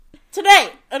Today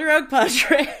on Rogue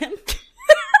Padre,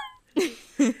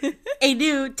 a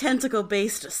new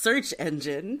tentacle-based search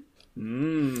engine.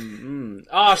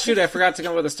 Oh, shoot, I forgot to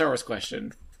come up with a Star Wars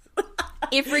question.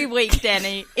 Every week,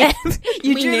 Danny.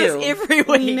 You We do knew. this every week.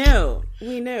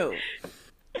 We knew.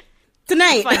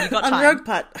 Tonight Fine, you got on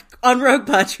time. Rogue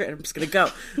Padre, I'm just gonna go.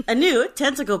 A new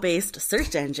tentacle-based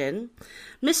search engine,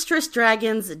 Mistress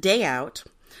Dragon's Day Out,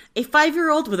 a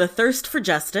 5-year-old with a thirst for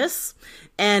justice,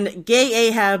 and Gay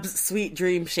Ahab's Sweet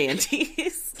Dream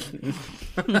Shanties.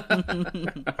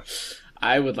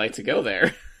 I would like to go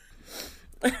there.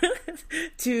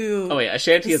 To Oh wait, a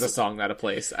shanty is a song, not a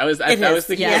place. I was It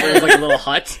thinking yeah. it was like a little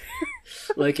hut,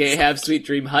 like Ahab Sweet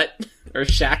Dream Hut or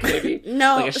shack maybe.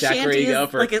 No, like a shack where shanty you go is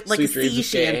for like a sweet sea dreams with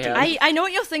shanty. Ahab. I know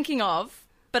what you're thinking of,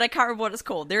 but I can't remember what it's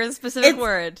called. There is a specific It's-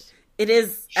 word. it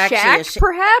is actually Shack,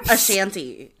 perhaps? a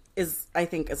shanty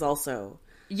is also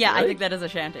Yeah, I Really? think that is a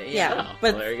shanty. yeah, Oh,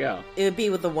 but well, there you go. it would be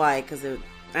with the Y because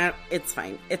it's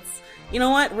fine. It's you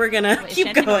know what we're gonna Wait, keep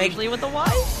shanty not going. usually with a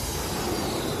Y?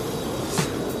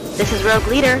 This is Rogue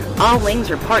Leader. All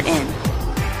wings report in.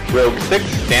 Rogue 6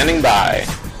 standing by.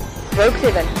 Rogue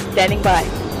 7, standing by.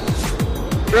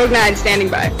 Rogue 9, standing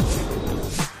by.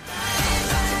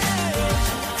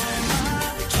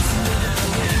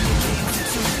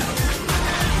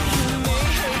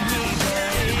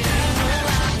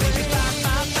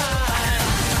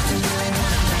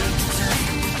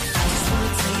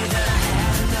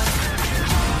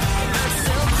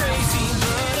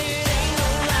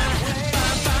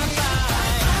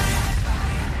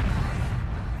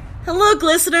 Hello,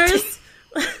 listeners.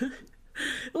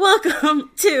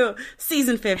 Welcome to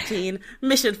Season 15,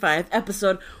 Mission 5,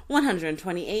 Episode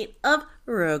 128 of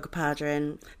Rogue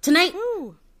Padron. Tonight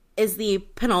is the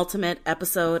penultimate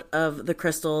episode of the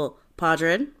Crystal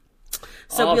Padron.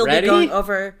 So we'll be Already? going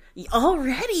over...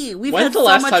 Already! We've When's had the so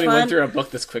last much time you fun. went through a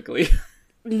book this quickly?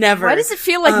 Never. Why does it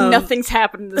feel like nothing's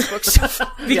happened in this book so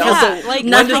far? Because Yeah, like,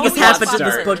 nothing when has did the happened plot in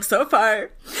this start? book so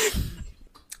far.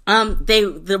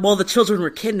 The children were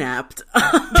kidnapped.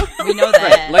 We know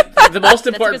that. Like, the most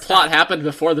important good plot stuff. happened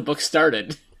before the book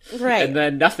started. Right. And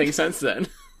then nothing since then.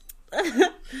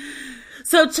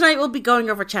 So tonight we'll be going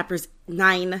over chapters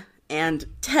 9 and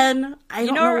 10. I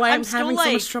don't know why I'm still, having so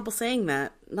like- much trouble saying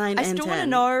that. 9 I and still 10. want to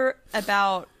know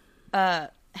about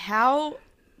how,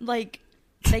 like,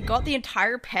 they got the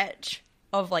entire patch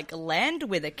of, like, land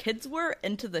where the kids were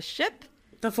into the ship.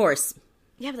 The Force.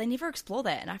 Yeah, but they never explore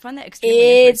that, and I find that extremely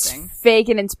It's interesting.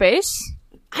 faking in space.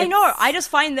 I know, I just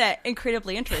find that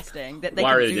incredibly interesting, that they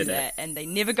Waru can do did that, it. and they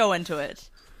never go into it.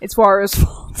 It's Waru's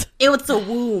fault. It was a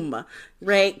womb,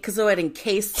 right? Because it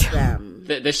encased them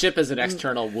The ship is an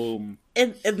external womb.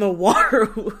 in the water.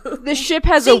 The ship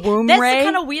has a womb That's ray. the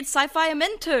kind of weird sci-fi I'm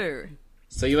into.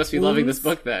 So you must be loving this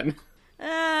book then.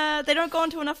 They don't go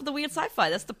into enough of the weird sci-fi,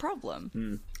 that's the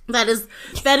problem. That is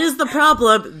the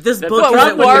problem. This book book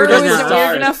isn't Waru weird isn't enough.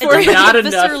 weird enough for There's you. not It's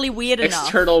enough viscerally weird enough.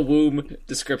 external womb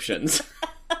descriptions.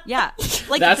 Yeah,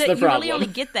 like That's the you really problem. only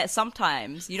get that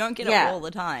sometimes. You don't get Yeah. it all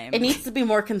the time. It needs to be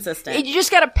more consistent. You just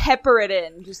gotta pepper it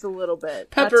in just a little bit.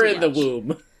 Pepper Not too in the much.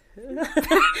 womb.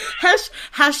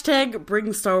 Hashtag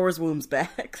bring Star Wars wombs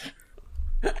back.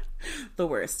 The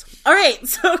worst. All right,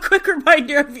 so a quick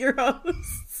reminder of your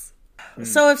hosts.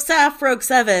 So if Saf Rogue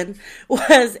 7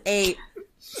 was a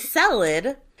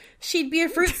salad, she'd be a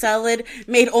fruit salad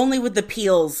made only with the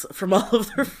peels from all of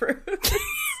the fruit.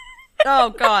 Oh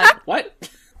god. What?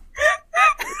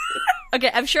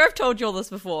 Okay, I'm sure I've told you all this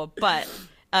before, but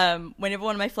whenever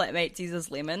one of my flatmates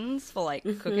uses lemons for like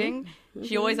cooking,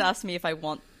 she always asks me if I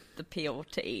want the peel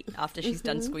to eat after she's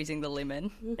done squeezing the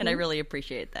lemon, and I really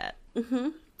appreciate that.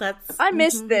 That's I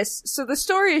missed this. So the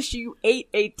story is you ate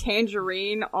a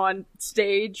tangerine on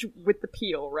stage with the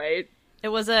peel, right? It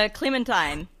was a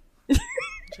clementine.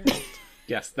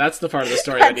 Yes, that's the part of the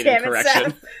story that needed damn it,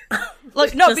 correction.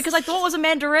 Look, no, Just- because I thought it was a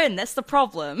mandarin. That's the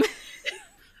problem.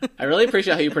 I really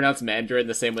appreciate how you pronounce Mandarin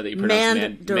the same way that you pronounce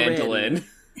Mandarin. mandolin.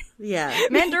 yeah.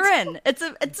 Mandarin. It's.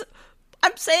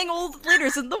 I'm saying all the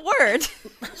letters in the word.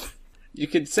 You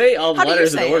could say all the How do you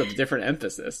letters in say the word it? with different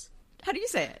emphasis. How do you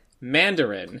say it?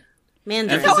 Mandarin.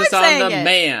 Mandarin. how Emphasis I'm on saying the it.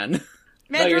 man. No,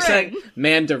 Mandarin. you're saying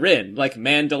Mandarin, like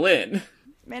mandolin.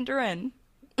 Mandarin.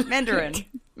 Mandarin.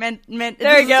 It There you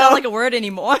doesn't go. sound like a word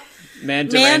anymore.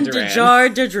 Mandarin.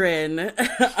 Mandajardadrin.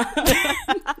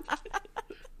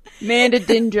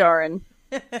 Mandadinjarin.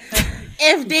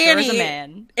 If There is a Danny,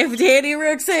 man. if Danny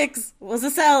Rogue 6 was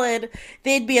a salad,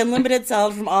 they'd be unlimited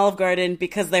salad from Olive Garden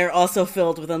because they're also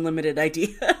filled with unlimited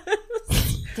ideas.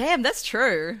 Damn, that's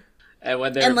true. And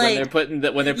when they're And, like- when they're putting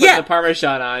the Yeah.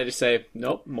 Parmesan on, I just say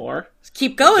nope, more.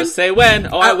 Keep going. Just say when.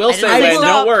 Oh, I will I say didn't when.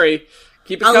 stop. Don't worry.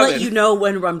 Keep it I'll coming. let you know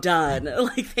when I'm done.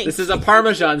 Like, thank This is a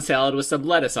Parmesan salad with some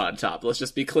lettuce on top. Let's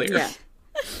just be clear. Yeah.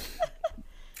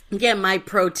 Get my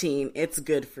protein. It's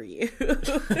good for you.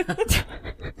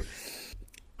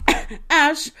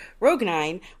 Ash, Rogue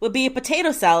 9, would be a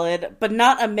potato salad, but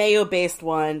not a mayo-based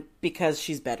one because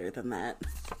she's better than that.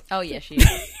 Oh, yeah, she is.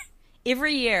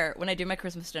 Every year when I do my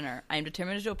Christmas dinner, I am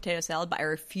determined to do a potato salad, but I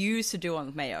refuse to do one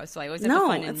with mayo, so I always have to No,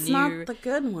 find a it's new... not the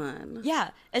good one.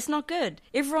 Yeah, it's not good.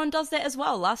 Everyone does that as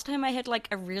well. Last time I had, like,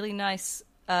 a really nice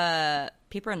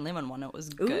pepper and lemon one. It was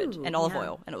good. Ooh, and olive yeah.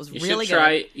 oil, and it was You really should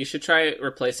try. good. You should try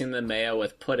replacing the mayo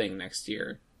with pudding next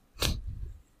year.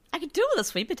 I could do it with a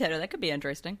sweet potato. That could be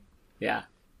interesting. Yeah,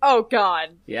 Oh God.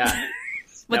 yeah.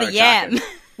 With Now a we're yam. talking.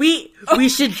 We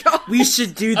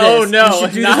should do this. Oh We no,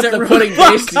 should do not this at the Rogue-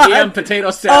 pudding-based Oh, God. yam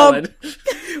potato salad.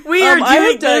 We are I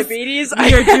doing have this. diabetes.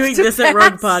 We are doing this at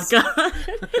Rogue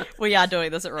Podcast. We are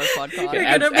doing this at Rogue Podcast. We're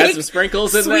add, gonna add make some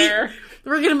sprinkles in sweet- there.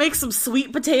 We're gonna make some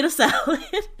sweet potato salad.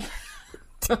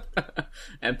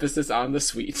 Emphasis on the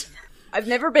sweet. I've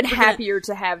never been happier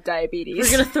to have diabetes.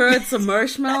 We're gonna throw in some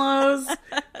marshmallows.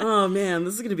 Oh man,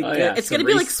 this is gonna be good. Yeah, It's some gonna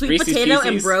be like Reese- sweet Reese's potato Pieces.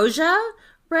 ambrosia,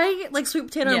 right? Like sweet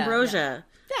potato Yeah, ambrosia.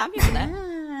 Yeah, I'm here for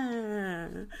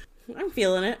that. Ah, I'm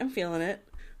feeling it. I'm feeling it.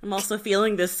 I'm also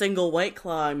feeling this single White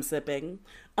Claw I'm sipping.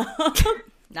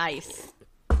 Nice.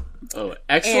 Oh,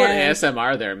 excellent And-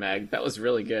 ASMR there, Meg. That was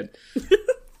really good.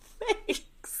 Thanks.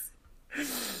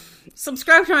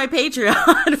 Subscribe to my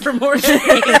Patreon for more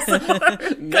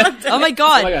ASMR. Oh my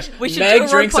god. Oh my gosh, We should Meg do a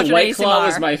drinks Rogue a Podron White Claw ASMR.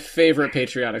 was my favorite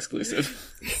Patreon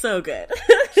exclusive. So good.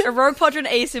 A Rogue Podron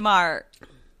ASMR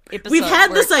episode. We've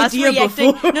had where this it's us idea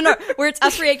reacting- before. No, where it's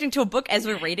us reacting to a book as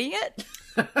we're reading it.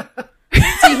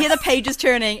 So you hear the pages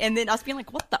turning, and then us being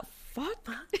like, "What the fuck?"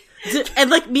 And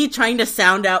like me trying to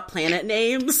sound out planet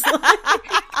names.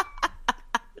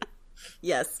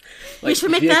 Yes. We Like,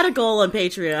 should make the- that a goal on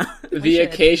Patreon. The should.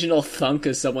 occasional thunk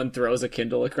as someone throws a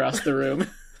Kindle across the room.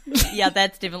 Yeah,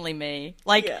 that's definitely me.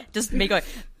 Like, Yeah. just me going,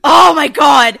 "Oh my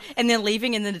god!" And then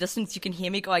leaving in the distance, you can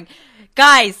hear me going,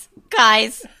 guys,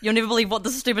 you'll never believe what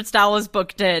this stupid Star Wars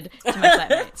book did to my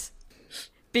flatmates.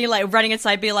 Being like, running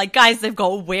inside, being like, guys, they've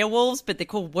got werewolves, but they're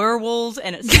called werewolves,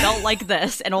 and it's spelled like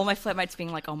this. And all my flatmates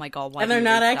being like, oh my god, why And do they're you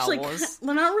not read actually, Star Wars?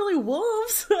 they're not really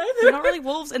wolves They're either. not really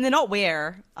wolves, and they're not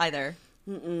were either.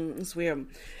 It's weird.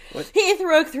 Heath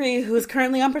Rogue 3, who is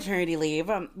currently on paternity leave,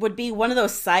 would be one of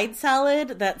those side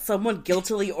salad that someone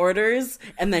guiltily orders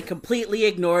and then completely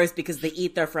ignores because they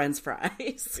eat their friend's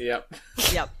fries. Yep.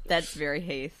 Yep, that's very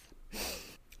Heath.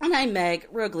 And I'm Meg,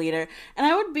 Rogue Leader, and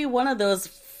I would be one of those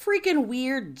freaking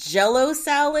weird Jell-O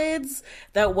salads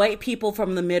that white people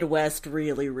from the Midwest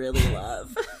really, really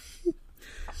love.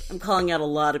 I'm calling out a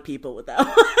lot of people with that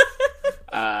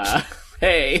one.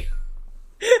 Hey.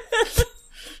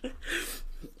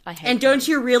 I hate And don't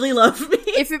you really love me?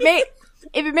 if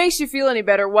it makes you feel any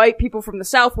better, white people from the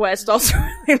Southwest also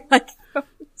really like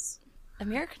those.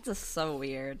 Americans are so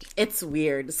weird. It's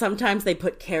weird. Sometimes they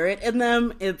put carrot in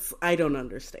them. I don't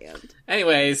understand.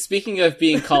 Anyways, speaking of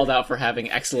being called out for having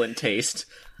excellent taste,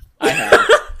 I have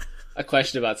a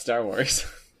question about Star Wars.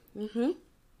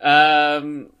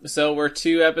 So we're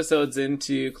 2 episodes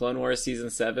into Clone Wars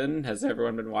Season 7. Has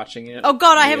everyone been watching it? Oh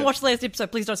god, I Yeah. haven't watched the latest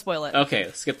episode. Please don't spoil it.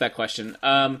 Okay, skip that question.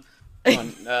 Hold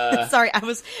on, Sorry,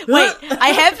 Wait, I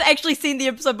have actually seen the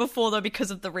episode before, though,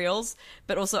 because of the reels,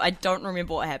 but also I don't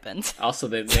remember what happened. also,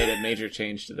 they've made a major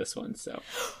change to this one, so...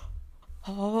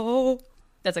 Oh,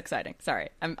 that's exciting. Sorry,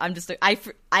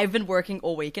 I've been working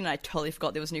all weekend and I totally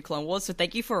forgot there was new Clone Wars. So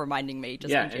thank you for reminding me.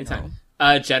 Just Yeah, in general.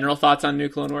 anytime. General thoughts on New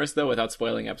Clone Wars, though, without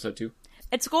spoiling Episode 2?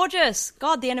 It's gorgeous.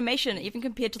 God, the animation, even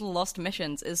compared to the Lost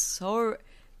Missions, is so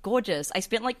gorgeous. I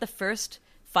spent like the first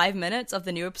 5 minutes of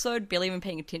the new episode barely even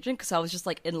paying attention because I was just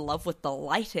like in love with the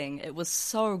lighting. It was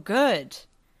so good.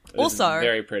 It was Also,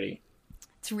 very pretty.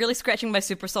 it's really scratching my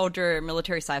super soldier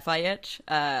military sci-fi itch.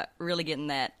 Really getting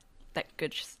that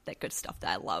good stuff that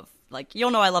I love. Like,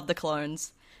 you'll know I love the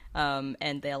clones,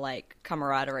 and their like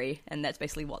camaraderie, and that's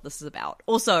basically what this is about.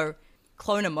 Also,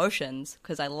 clone emotions,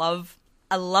 because I love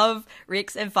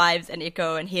Rex and Fives and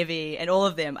Echo and Heavy and all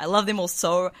of them. I love them all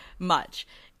so much,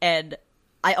 and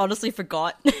I honestly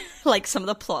forgot like some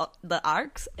of the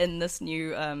arcs in this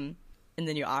new in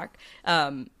the new arc,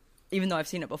 even though I've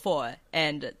seen it before.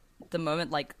 And the moment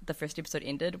like the first episode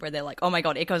ended, where they're like, "Oh my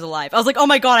god, Echo's alive," I was like, "Oh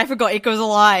my god, I forgot Echo's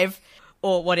alive,"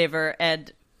 or whatever,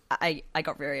 and I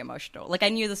got very emotional. Like, I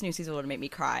knew this new season would make me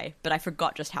cry, but I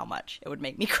forgot just how much it would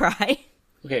make me cry.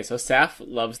 Okay, so Saf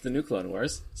loves the new Clone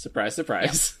Wars. Surprise,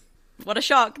 surprise. What a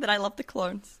shock that I love the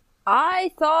clones.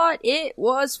 I thought it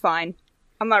was fine.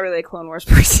 I'm not really a Clone Wars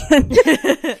person.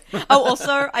 Oh,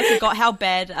 also, I forgot how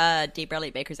bad Dee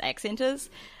Bradley Baker's accent is.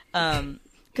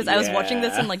 Because I was watching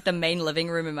this in, like, the main living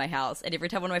room in my house, and every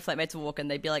time one of my flatmates would walk in,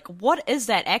 they'd be like, what is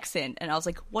that accent? And I was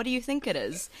like, what do you think it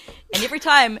is? And every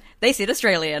time, they said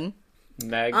Australian.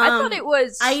 Meg. I thought it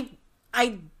was...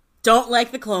 I don't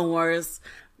like the Clone Wars.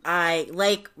 I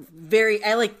like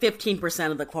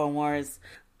 15% of the Clone Wars.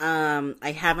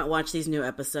 I haven't watched these new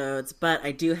episodes, but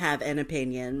I do have an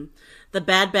opinion. The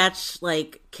Bad Batch,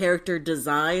 like, character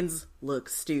designs look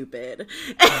stupid.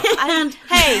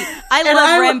 I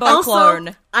love Rambo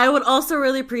clone. I would also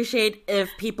really appreciate if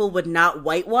people would not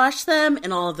whitewash them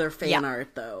in all of their fan art,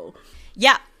 though.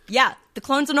 Yeah. The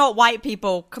clones are not white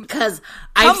people. Because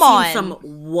I've seen some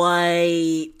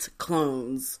white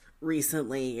clones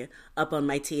recently up on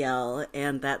my TL,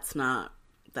 and that's not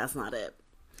it.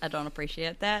 I don't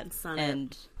appreciate that, not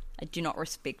and I do not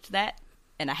respect that,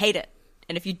 and I hate it.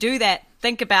 And if you do that,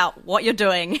 think about what you're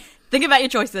doing, think about your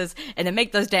choices, and then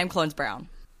make those damn clones brown.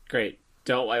 Great.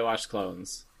 Don't whitewash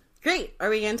clones. Great. Are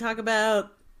we going to talk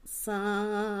about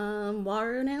some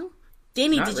Waru now?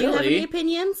 Danny, Not did you have really. any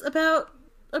opinions about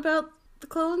the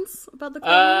clones? About the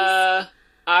clones?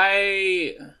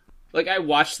 I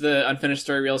watched the unfinished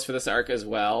story reels for this arc as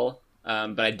well,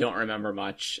 but I don't remember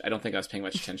much. I don't think I was paying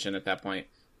much attention at that point.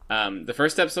 The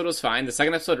first episode was fine. The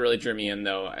second episode really drew me in,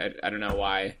 though. I don't know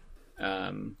why.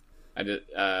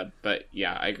 But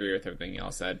yeah, I agree with everything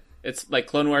y'all said. It's like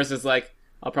Clone Wars is like,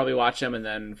 I'll probably watch them and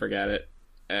then forget it,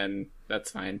 and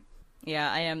that's fine.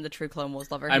 Yeah, I am the true Clone Wars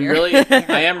lover I am here. really excited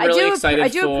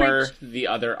for appreciate- the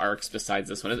other arcs besides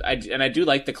this one. I do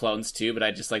like the clones too, but I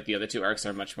just like the other two arcs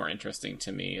are much more interesting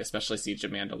to me, especially Siege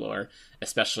of Mandalore,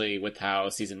 especially with how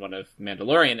season 1 of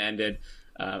Mandalorian ended.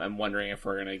 I'm wondering if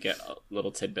we're going to get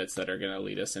little tidbits that are going to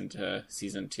lead us into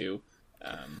season 2.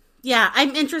 Yeah,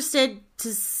 I'm interested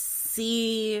to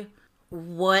see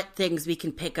what things we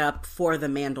can pick up for the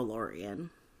Mandalorian.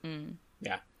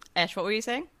 Yeah. Ash, what were you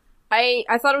saying? I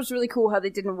thought it was really cool how they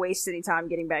didn't waste any time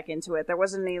getting back into it. There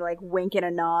wasn't any, like, wink and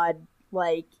a nod,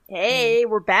 like, hey,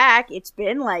 we're back. It's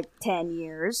been, like, 10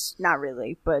 years. Not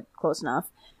really, but close enough.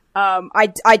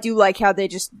 I do like how they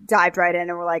just dived right in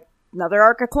and were like, another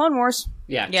arc of Clone Wars.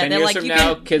 Yeah, Yeah, 10 they're years like, from you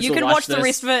now, can, kids you will can watch watch this. the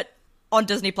rest of it on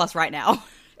Disney Plus right now.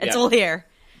 It's Yeah. all here.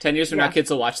 10 years from Yeah. now, kids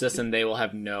will watch this and they will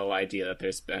have no idea that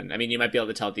there's been... I mean, you might be able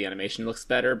to tell the animation looks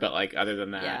better, but, like, other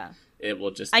than that, Yeah. it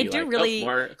will just I be do like, really- oh,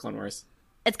 more Clone Wars.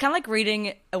 It's kind of like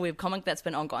reading a webcomic that's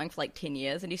been ongoing for like 10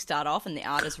 years, and you start off and the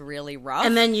art is really rough.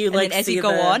 And then you, like, as see you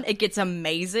go the- on, it gets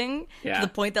amazing Yeah. to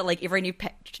the point that, like, every new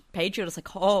page you're just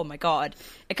like, oh my god.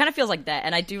 It kind of feels like that,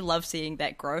 and I do love seeing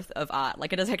that growth of art.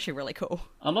 Like, it is actually really cool.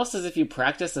 Almost as if you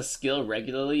practice a skill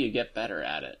regularly, you get better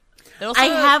at it. It also, I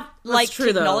have- that's like,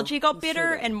 true, though. technology got That's true,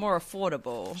 better though. and more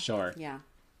affordable. Sure. Yeah.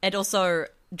 And also,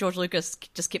 George Lucas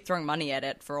just kept throwing money at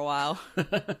it for a while.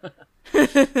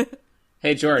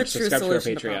 Hey, The George, true subscribe to our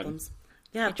solution to Patreon. problems.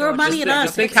 Yeah, throw George, money at us.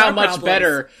 Just think fix our how much problems.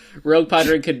 better Rogue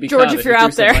Podring could become George, if if you're you threw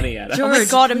out some there. money at us. Oh my George,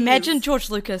 god, please. imagine George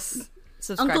Lucas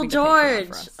subscribing Uncle to Patreon George.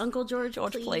 for us. Uncle George,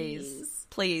 George, please.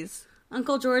 please.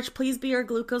 Uncle George, please be our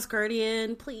glucose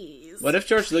guardian, please. What if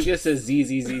George Lucas is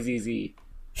ZZZZZ?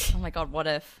 Oh my god, what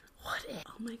if? What if?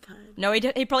 Oh my god. No, he'd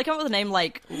probably come up with a name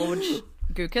like Lord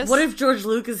Gookus. What if George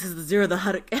Lucas is the Zero the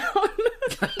Hutt account?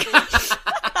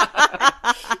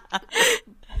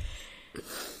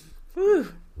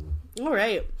 Whew. All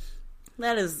right.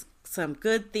 That is some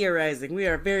good theorizing. We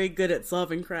are very good at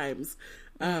solving crimes.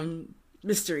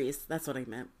 Mysteries. That's what I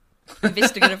meant.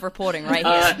 investigative reporting right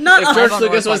here? Not if us. George on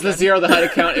Lucas Rogue was the Podring. Zero the Hutt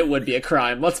account, it would be a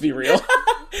crime. Let's be real.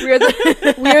 We are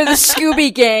the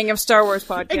Scooby Gang of Star Wars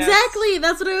podcast. Exactly.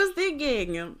 That's what I was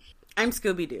thinking. I'm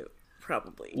Scooby-Doo.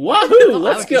 Probably. Woohoo!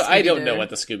 Let's would be go. I don't Scooby-Doo. know what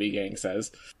the Scooby Gang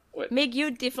says. Meg,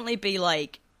 you'd definitely be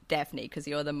like Daphne because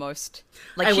you're the most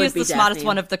I like would she's be the smartest Daphne.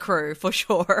 one of the crew for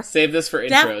sure. Save this for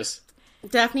Daph- intros.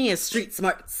 Daphne is street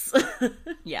smarts.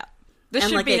 Yeah, this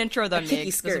And should like be an a- intro though, a kinky Meg.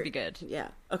 This skirt. would be good. Yeah.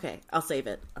 Okay. I'll save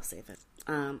it.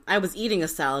 I was eating a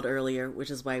salad earlier, which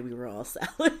is why we were all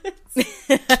salads.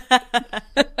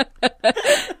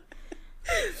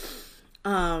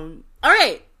 All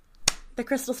right. The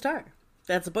Crystal Star.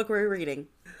 That's a book we're reading.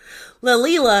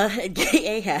 Lalila and Gay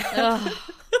Ahab. Oh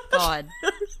God,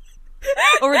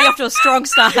 already off to a strong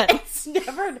start.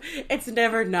 It's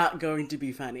never not going to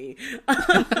be funny.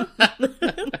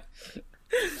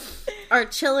 Are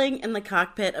chilling in the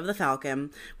cockpit of the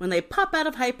Falcon when they pop out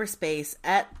of hyperspace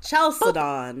at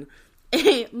Chalcedon,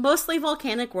 a mostly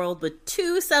volcanic world with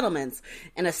 2 settlements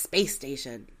and a space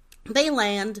station. They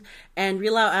land, and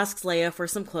Rilau asks Leia for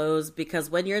some clothes because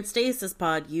when you're in stasis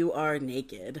pod, you are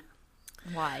naked.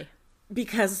 Why?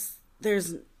 Because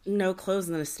there's no clothes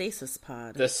in a stasis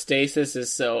pod. The stasis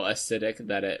is so acidic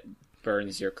that it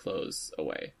burns your clothes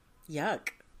away. Yuck.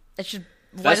 It should.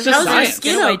 That's just does it science. burn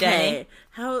skin away, Danny?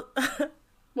 How?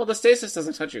 Well, the stasis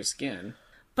doesn't touch your skin.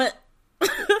 But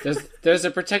There's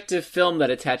a protective film that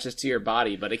attaches to your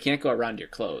body, but it can't go around your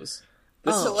clothes.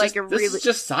 This, So, is, like, just, a this really- is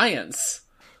just science.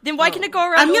 Then why can it go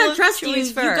around? I'm all gonna of trust you. Chewie's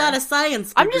You fur? got a science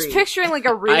degree. I'm just picturing like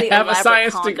a really I have a elaborate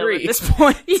science condom degree. at this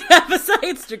point. You have a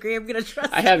science degree. I'm gonna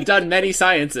trust. I have done many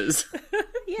sciences.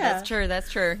 Yeah, That's true.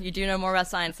 That's true. You do know more about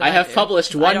science than I have do,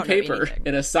 published 'cause I one don't know paper anything.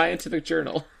 in a scientific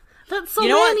journal. That's so You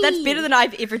know what? many. That's better than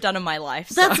I've ever done in my life.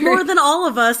 That's so. more than all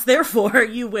of us. Therefore,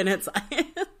 you win at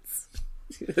science.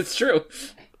 It's true.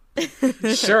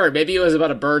 Sure, maybe it was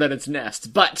about a bird and its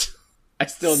nest, but I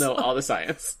still know all the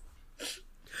science.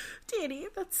 Danny,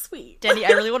 that's sweet. Danny,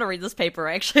 I really want to read this paper.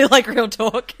 Actually, like real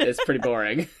talk. It's pretty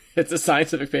boring. It's a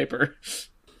scientific paper.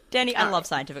 Danny, I love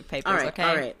scientific papers. All right,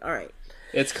 Okay. all right.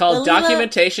 It's called Lalila-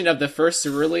 Documentation of the First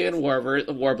Cerulean Warbler,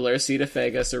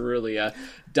 Cetophaga cerulean,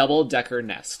 Double-Decker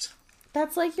Nest.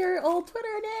 That's like your old Twitter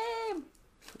name.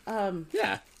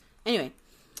 Yeah. Anyway,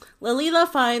 Lalila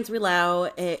finds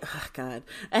Rilau a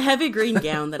heavy green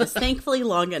gown that is thankfully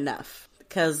long enough.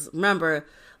 Because remember,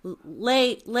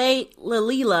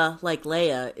 Lalila, like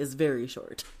Leia, is very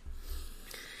short.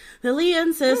 Lalila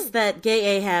insists that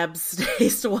gay Ahab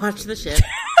stays to watch the ship.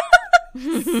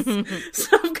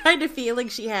 Some kind of feeling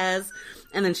she has,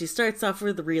 and then she starts off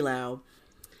with Rilau.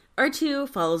 R2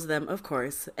 follows them, of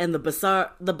course, and the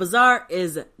bazaar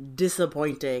is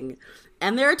disappointing.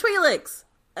 And there are Twi'leks,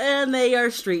 and they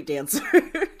are street dancers.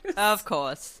 Of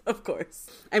course. Of course.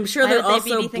 I'm sure Why they're would they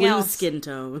be also anything blue else? skin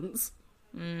tones.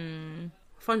 Fun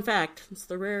fact, it's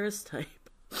the rarest type.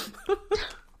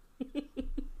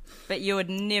 But you would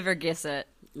never guess it.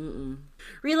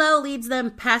 Rilau leads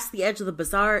them past the edge of the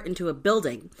bazaar into a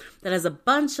building that has a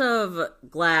bunch of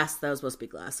glass, that was supposed to be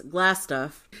glass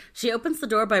stuff. She opens the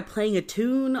door by playing a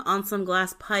tune on some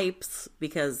glass pipes,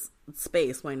 because it's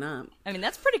space, why not? I mean,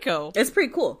 that's pretty cool. It's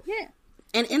pretty cool. Yeah.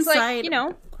 And It's inside,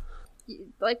 like,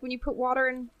 like when you put water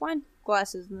in wine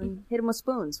glasses and then hit them with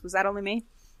spoons. Was that only me?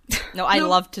 No, I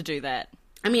love to do that.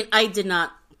 I mean, I did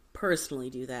not personally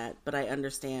do that, but I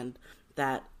understand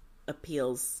that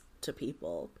appeals to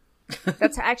people.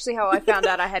 That's actually how I found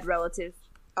out I had relative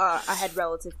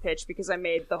pitch, because I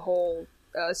made the whole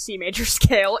C major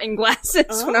scale in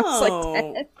glasses when I was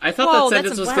like 10. I thought Whoa, that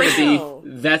that's sentence was going to wow. be,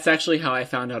 that's actually how I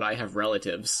found out I have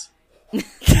relatives.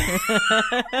 It's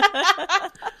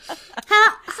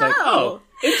like, oh,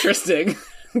 interesting.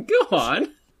 Go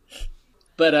on.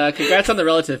 But congrats on the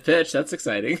relative pitch. That's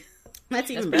exciting. That's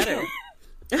even better.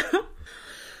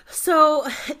 So,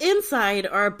 inside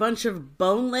are a bunch of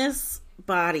boneless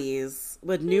bodies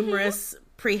with numerous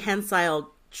prehensile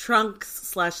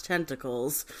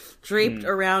trunks/tentacles draped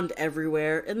around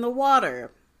everywhere in the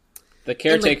water. The In,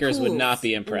 caretakers would pools. not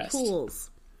be In impressed. pools.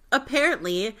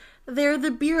 Apparently, they're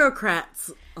the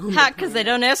bureaucrats. Oh Ha, because they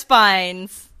don't have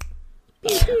spines.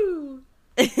 Whew.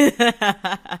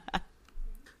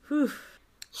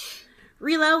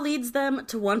 Rilau leads them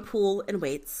to one pool and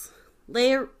waits.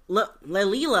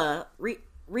 Lalila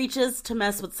reaches to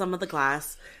mess with some of the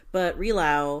glass, but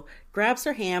Rilau grabs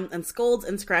her hand and scolds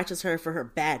and scratches her for her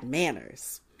bad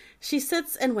manners. She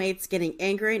sits and waits, getting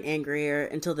angrier and angrier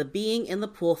until the being in the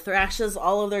pool thrashes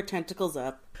all of their tentacles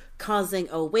up, causing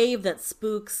a wave that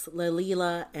spooks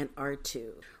Lalila and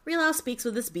R2. Rilau speaks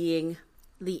with this being,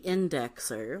 the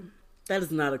Indexer. That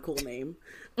is not a cool name.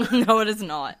 No, it is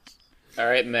not. All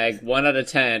right, Meg, 1 out of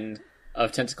 10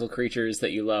 of tentacle creatures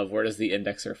that you love. Where does the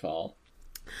Indexer fall?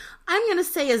 I'm going to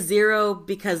say a 0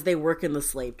 because they work in the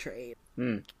slave trade.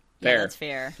 Yeah, Fair. that's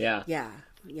fair. Yeah. Yeah.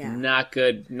 Not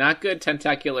good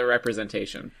tentacular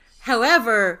representation.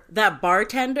 However, that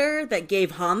bartender that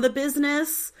gave Han the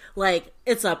business, like,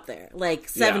 it's up there. Like,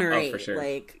 7 or 8. for sure.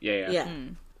 Like, Yeah.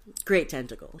 Great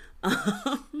tentacle.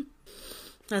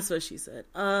 That's what she said.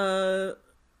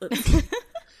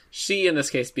 She, in this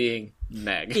case, being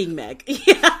Meg. Being Meg.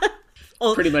 Yeah.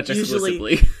 Well, Pretty much usually-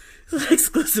 exclusively.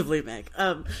 exclusively Meg.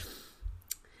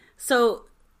 So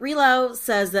Rilau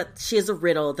says that she has a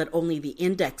riddle that only the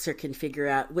Indexer can figure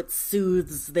out, which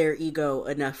soothes their ego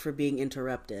enough for being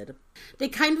interrupted. They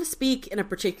kind of speak in a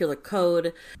particular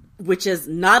code, which is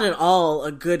not at all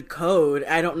a good code.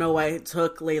 I don't know why it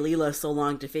took Lalila so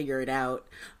long to figure it out.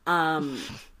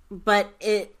 But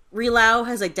Rilau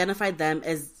has identified them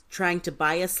as trying to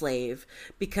buy a slave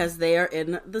because they are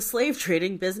in the slave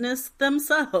trading business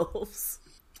themselves.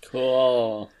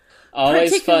 Cool.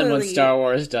 Always fun when Particularly- Star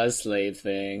Wars does slave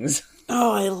things.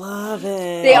 Oh, I love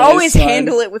it. They always fun.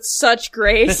 handle it with such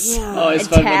grace. Yeah. Always And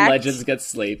fun when tact. Legends get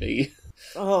slavey.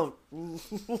 Oh.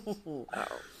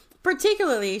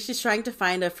 Particularly, she's trying to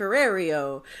find a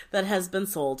Ferrario that has been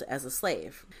sold as a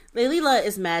slave. Leilila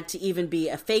is mad to even be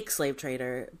a fake slave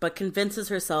trader, but convinces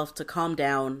herself to calm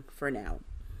down for now.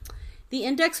 The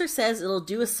indexer says it'll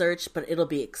do a search, but it'll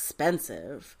be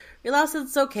expensive. Rilau says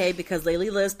it's okay because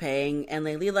Leilila is paying, and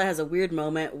Leilila has a weird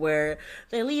moment where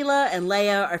Leilila and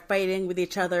Leia are fighting with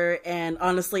each other, and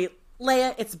honestly,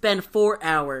 Leia, it's been 4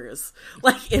 hours.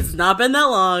 Like, it's not been that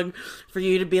long for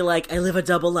you to be like, I live a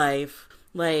double life.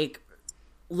 Like,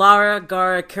 Lara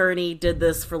Gara Kearney did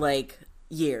this for, like,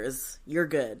 years. You're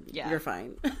good. Yeah. You're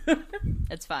fine.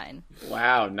 It's fine.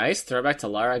 Wow, nice throwback to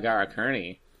Lara Gara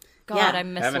Kearney. God, Yeah. I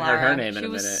miss Haven't Lara. heard her name in she a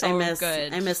was minute. so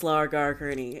good. I miss Lara Gara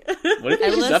Kearney. What do you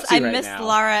think she's up to I right missed now?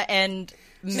 Lara and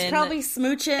She's Min probably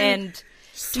smooching. and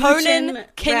Tonin,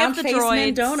 King of the Round-faced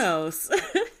Droids. Mendonos.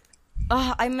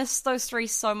 Oh, I miss those three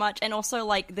so much, and also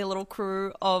like their little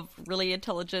crew of really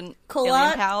intelligent Colat?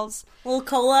 alien pals. Little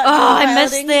Cola. Oh, I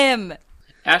miss piloting. them.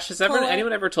 Ash, has Cola.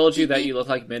 anyone ever told you that you look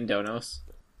like Min Donos?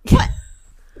 What?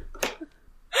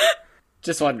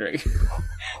 Just wondering.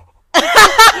 Ash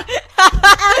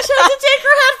had to take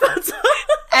her headphones off.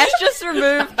 Ash just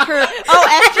removed her. Oh,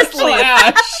 Ash just Oh,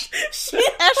 left. Ash!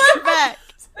 Ash went back.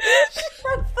 She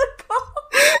left the call.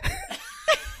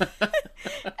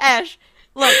 Ash,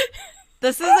 look,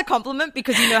 this is a compliment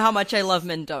because you know how much I love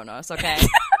Mendonos, okay?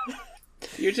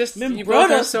 You both are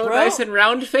Membronos, so bro. nice and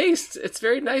round-faced. It's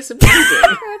very nice and pleasing.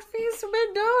 Red-faced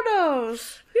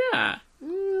Mendonos. Yeah.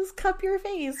 Just cup your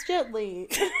face gently.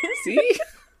 See?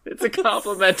 It's a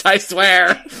compliment, I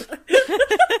swear.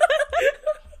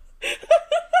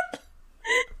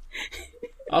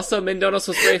 Also, Mendonos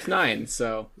was Wraith 9,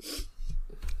 so...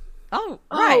 Oh,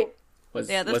 right. Was,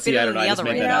 Yeah, that's was he? better I don't than know. I the just other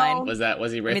made Wraith that up. 9.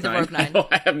 Was he Wraith mean the 9? Rogue 9.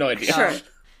 I have no idea. Sure.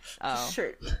 Oh.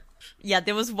 Sure. Yeah,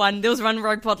 there was one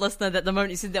Rogue Pod listener that the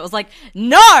moment you said that was like,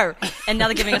 no! And now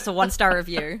they're giving us a 1-star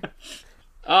review.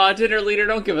 Oh, dinner leader,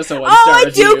 don't give us a 1-star I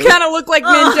review. do kind of look like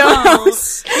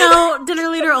Mendonos. No, Dinner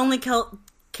Leader only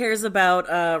cares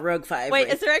about Rogue 5. Wait,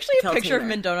 right? is there actually a Kel picture of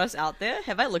Taylor. Mendonos out there?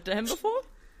 Have I looked at him before?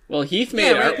 Well, Heath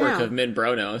made right artwork now. of Min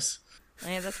Bronos. Oh,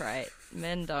 yeah, that's right.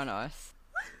 Mendonos.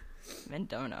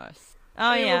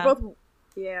 Oh, They were yeah. both-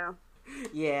 yeah.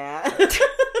 Yeah.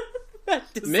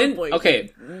 Min Disappointing.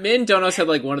 Donos had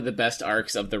like one of the best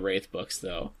arcs of the Wraith books,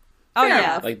 though. Oh, Fair yeah.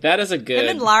 enough. Like that is a good.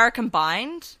 Him and Lara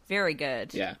combined, very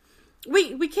good. Yeah.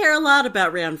 We care a lot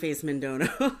about round-faced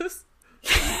Mendonos.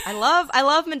 I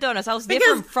love Mendonos. I was there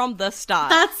Because from the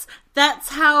start. That's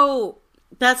how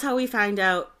we find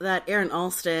out that Aaron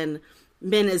Alston,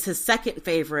 Min is his second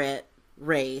favorite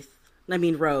Wraith. I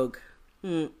mean Rogue.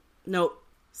 Nope.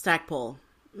 Stackpole.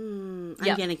 I'm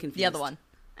Yeah, getting confused. the other one.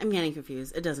 I'm getting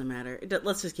confused. It doesn't matter.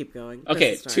 Let's just keep going.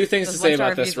 Okay, That's the two story. things to Those say one-star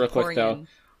about this reviews are real quick, pouring though. in.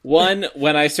 One,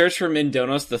 when I search for Min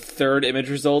Donos, the third image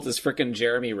result is frickin'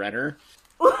 Jeremy Renner.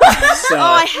 So, Oh,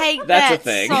 I hate that's that a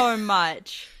thing. so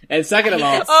much. And second of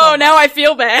all, that Oh, now I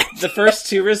feel bad. the first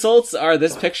two results are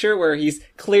this picture where he's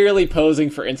clearly posing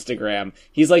for Instagram.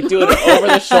 He's like doing it over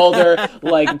the shoulder,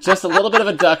 like just a little bit of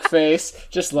a duck face,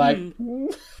 just like.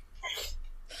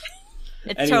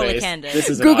 It's Anyways, totally candid.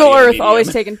 this is an Google audio Earth, medium.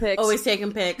 always taking pics. Always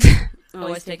taking pics.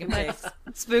 always taking pics.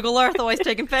 Spoogle Earth, always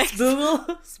taking pics.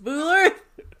 Spooler.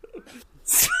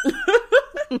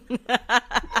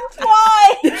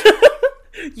 Why?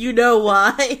 You know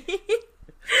why.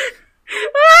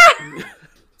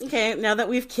 Okay, now that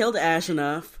we've killed Ash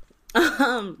enough,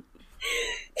 the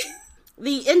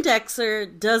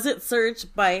indexer does its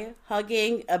search by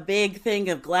hugging a big thing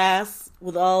of glass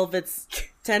with all of its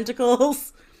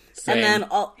tentacles. Same. And then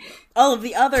all of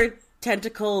the other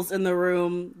tentacles in the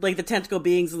room, like the tentacle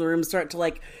beings in the room, start to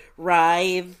like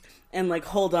writhe and like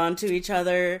hold on to each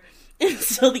other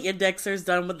until the indexer's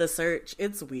done with the search.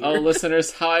 It's weird. Oh,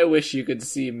 listeners, how I wish you could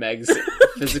see Meg's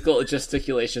physical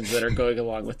gesticulations that are going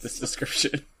along with this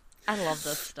description. I love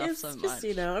this stuff It's so just, much.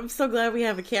 you know, I'm so glad we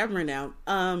have a camera now.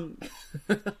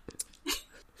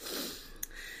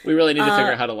 We really need to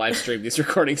figure out how to live stream these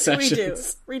recording We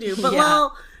sessions. do. But, Yeah.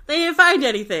 well, they didn't find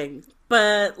anything.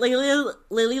 But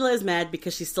Leilila is mad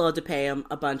because she still had to pay him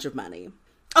a bunch of money.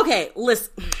 Okay,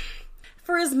 listen.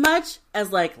 For as much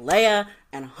as, like, Leia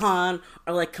and Han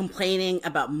are, like, complaining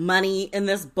about money in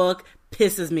this book,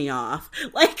 pisses me off.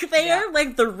 Like, they are,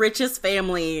 like, the richest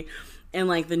family in,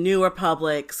 like, the New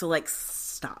Republic. So, like,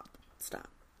 stop.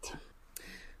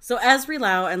 So as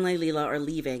Rilau and Leilila are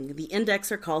leaving, the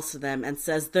indexer calls to them and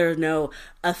says there are no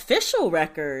official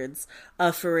records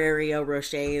of Ferrario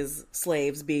Rocher's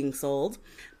slaves being sold,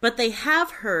 but they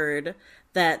have heard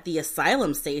that the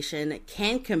asylum station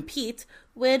can compete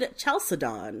with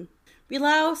Chalcedon.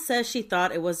 Rilau says she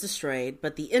thought it was destroyed,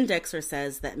 but the indexer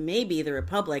says that maybe the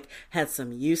Republic had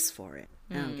some use for it.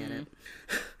 I don't get it.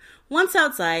 Once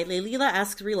outside, Leila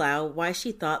asks Rilau why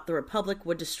she thought the Republic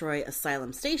would destroy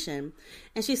Asylum Station,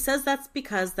 and she says that's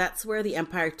because that's where the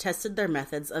Empire tested their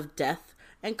methods of death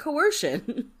and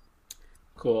coercion.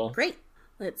 Cool. Great.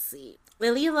 Let's see.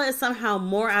 Leila is somehow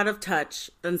more out of touch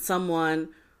than someone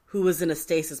who was in a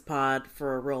stasis pod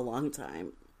for a real long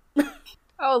time.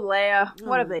 Oh, Leia,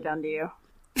 what have they done to you?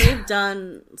 They've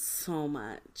done so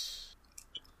much.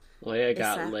 Leia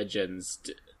got legends.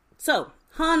 So,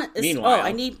 Han is... Meanwhile... Oh,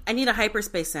 I need a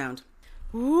hyperspace sound.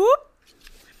 Whoop.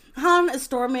 Han is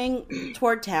storming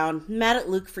toward town, mad at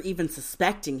Luke for even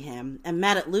suspecting him, and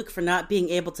mad at Luke for not being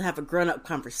able to have a grown-up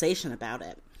conversation about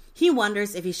it. He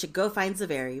wonders if he should go find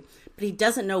Zaveri, but he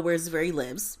doesn't know where Zaveri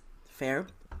lives. Fair.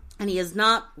 And he is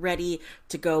not ready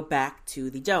to go back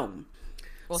to the dome.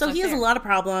 Also so he has fair. a lot of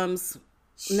problems,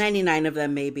 99 of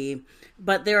them maybe,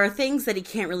 but there are things that he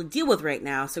can't really deal with right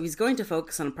now, so he's going to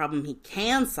focus on a problem he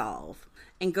can solve,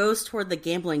 and goes toward the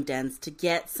gambling dens to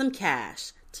get some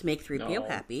cash to make 3PO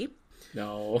happy.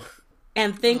 No.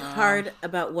 And think hard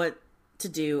about what to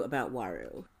do about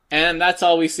Waru. And that's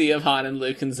all we see of Han and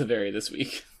Luke and Zaveri this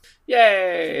week.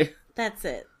 Yay! That's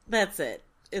it.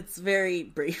 It's very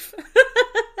brief.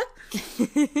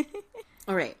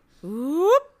 All right.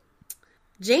 Whoop.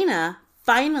 Jaina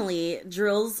finally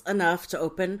drills enough to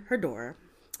open her door.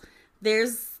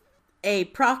 There's a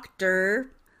proctor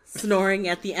snoring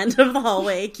at the end of the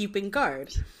hallway, keeping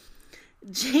guard.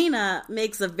 Jaina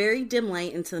makes a very dim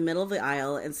light into the middle of the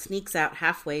aisle and sneaks out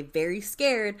halfway, very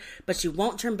scared, but she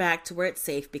won't turn back to where it's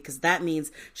safe because that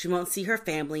means she won't see her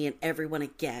family and everyone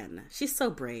again. She's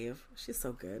so brave. She's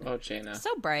so good. Oh, Jaina.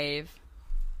 So brave.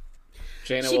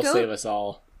 Jaina will save us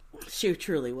all. She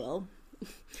truly will.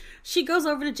 She goes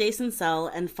over to Jason's cell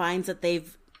and finds that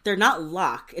they're not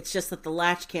locked. It's just that the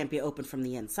latch can't be opened from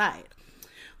the inside.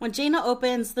 When Jaina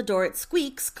opens the door, it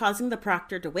squeaks, causing the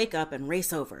proctor to wake up and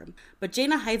race over him. But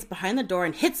Jaina hides behind the door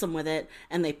and hits him with it,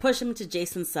 and they push him into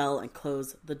Jason's cell and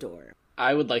close the door.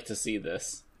 I would like to see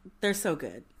this. They're so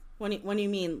good. When you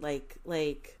mean like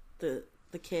the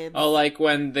kids? Oh, like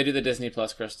when they do the Disney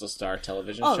Plus Crystal Star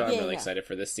television show. I'm really excited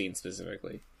for this scene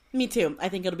specifically. Me too. I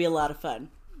think it'll be a lot of fun.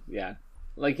 Yeah.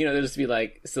 Like, there'll just be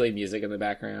like silly music in the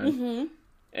background. Mm-hmm.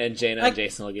 And Jaina and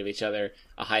Jason will give each other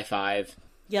a high five.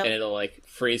 Yep. And it'll like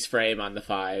freeze frame on the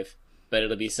 5, but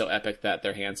it'll be so epic that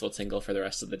their hands will tingle for the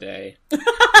rest of the day.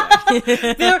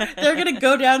 They're gonna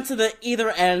go down to the either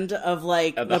end of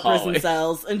like the prison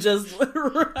cells and just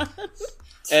run.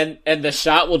 And the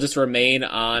shot will just remain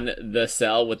on the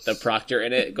cell with the proctor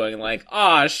in it, going like,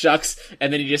 "Aw, shucks,"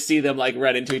 and then you just see them like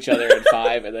run into each other in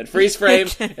 5, and then freeze frame,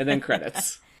 and then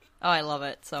credits. Oh, I love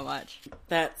it so much.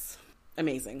 That's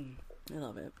amazing. I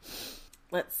love it.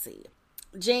 Let's see.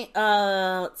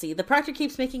 Let's see. The proctor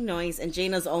keeps making noise, and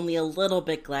Jaina's only a little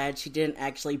bit glad she didn't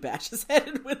actually bash his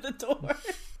head with the door.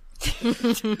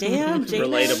 Damn, Jaina.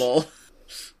 Relatable.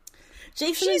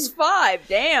 Jason, she's 5.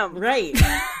 Damn. Right.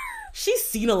 She's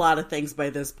seen a lot of things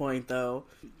by this point, though.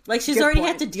 Like, she's already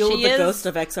had to deal with the ghost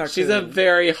of Exar Kun. She's a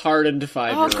very hardened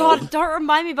 5-year-old. Oh god, don't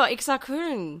remind me about Exar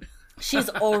Kun. She's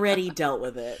already dealt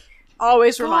with it.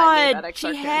 Always remind me about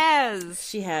Exar Kun.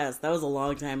 She has. That was a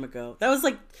long time ago. That was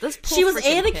like... She was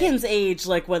Anakin's age,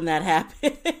 like, when that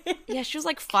happened. Yeah, she was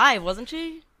like 5, wasn't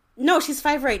she? No, she's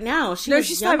 5 right now.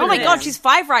 She's 5. Oh my god, she's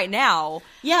 5 right now.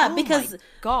 Yeah, because...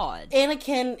 God.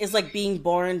 Anakin is, like, being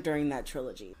born during that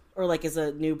trilogy. Or, like, is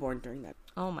a newborn during that.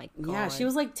 Oh my god. Yeah, she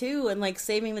was, like, 2 and, like,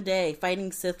 saving the day,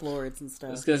 fighting Sith Lords and stuff.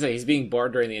 I was gonna say, he's being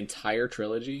born during the entire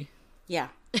trilogy? Yeah.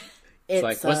 It's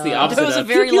like, what's the opposite It was of... a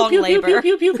very long labor.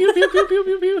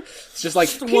 It's just like...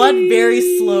 one very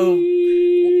slow,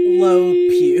 low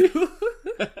pew.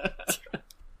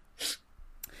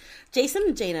 Jason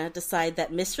and Jaina decide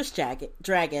that Mistress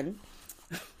Dragon,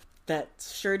 that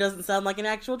sure doesn't sound like an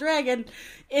actual dragon,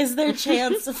 is their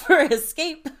chance for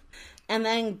escape, and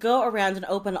then go around and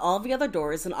open all the other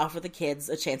doors and offer the kids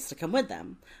a chance to come with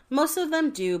them. Most of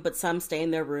them do, but some stay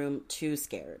in their room too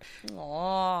scared.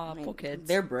 Aw, poor kids.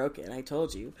 They're broken, I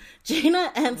told you.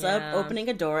 Jaina ends up opening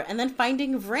a door and then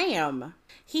finding Vram.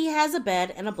 He has a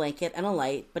bed and a blanket and a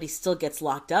light, but he still gets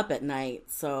locked up at night,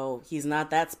 so he's not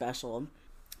that special.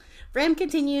 Vram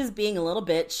continues being a little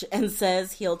bitch and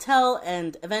says he'll tell,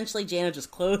 and eventually Jaina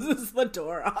just closes the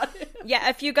door on him. Yeah,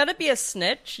 if you're gonna be a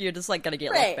snitch, you're just like gonna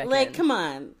get let back like, in. come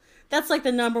on. That's like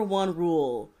the number 1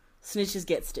 rule. Snitches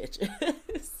get stitches.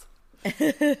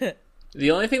 The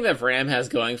only thing that Vram has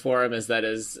going for him is that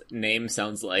his name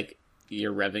sounds like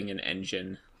you're revving an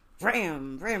engine.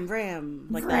 Vram.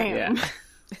 Like Vram. that.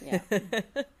 Yeah.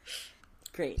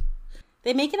 Great.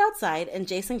 They make it outside, and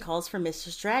Jason calls for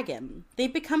Mrs. Dragon. They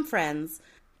become friends,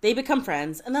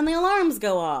 and then the alarms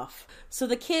go off. So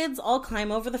the kids all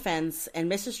climb over the fence,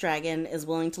 and Mrs. Dragon is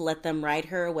willing to let them ride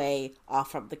her away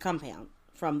off from the compound.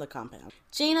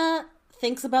 Jaina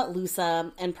thinks about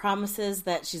Lusa and promises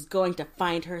that she's going to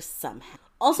find her somehow.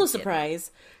 Also, surprise,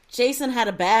 Jason had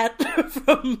a bat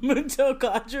from Munto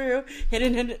Kadru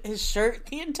hidden in his shirt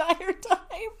the entire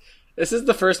time. This is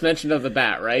the first mention of the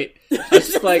bat, right?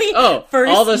 It's just like, all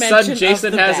of a sudden mention Jason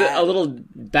of the has bat. a little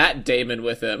bat daemon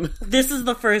with him. This is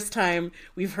the first time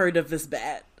we've heard of this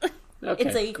bat.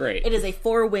 Okay, great. It is a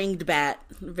 4-winged bat.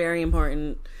 Very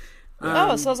important.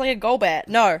 Oh, it sounds like a Golbat.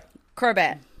 No,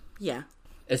 Crobat. Yeah.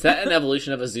 Is that an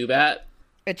evolution of a Zubat?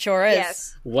 It sure is.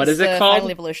 Yes. What is It's it the called?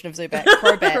 final evolution of Zubat.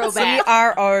 Crobat. Crobat.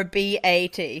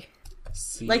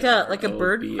 Crobat. Like a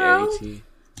bird crow?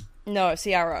 No,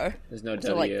 CRO. There's no So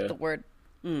W. like the word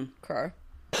crow.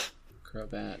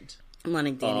 Crobat. I'm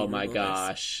letting Danny Oh my Google this.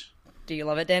 gosh. Do you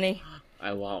love it, Danny?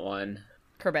 I want one.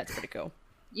 Crobat's pretty cool.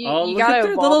 You, Oh, you look at gotta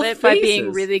their evolve little it by being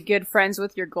faces. really good friends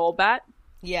with your Golbat.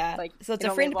 Yeah. Like, So it's it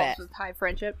a only friend evolves bat. with high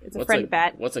friendship. It's a What's friend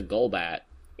bat. What's a Golbat?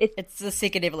 It's the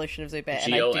second evolution of Zubat,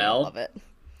 and I do GOL? love it.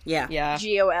 Yeah. Yeah.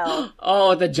 GOL.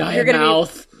 Oh, the giant You're gonna be-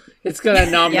 mouth. It's gonna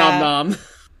nom Yeah. nom nom.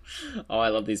 Oh, I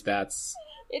love these bats.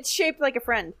 It's shaped like a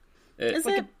friend. Is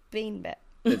Like it? a bean bat.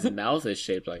 Its mouth is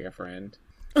shaped like a friend.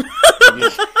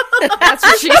 That's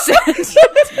what she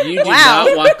said. You do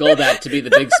not want Golbat to be the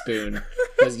big spoon,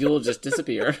 because you'll just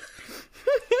disappear.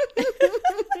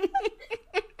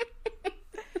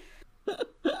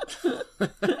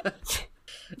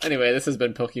 Anyway, this has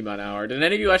been Pokemon Hour. Did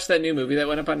any of you watch that new movie that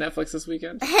went up on Netflix this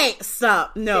weekend? Hey,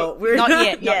 stop. No, we're Not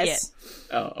yet. Not Yes.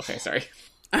 Oh, okay, sorry.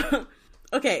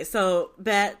 Okay, so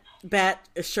bat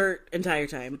shirt entire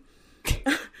time.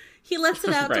 He lets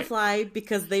it out to Right. fly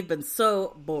because they've been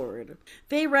so bored.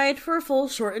 They ride for a full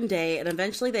shortened day, and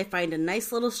eventually they find a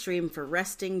nice little stream for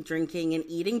resting, drinking, and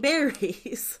eating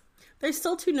berries. They're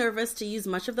still too nervous to use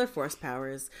much of their force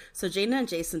powers, so Jaina and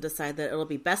Jason decide that it'll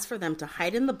be best for them to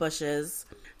hide in the bushes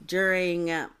during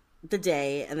the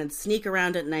day and then sneak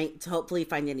around at night to hopefully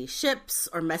find any ships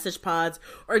or message pods,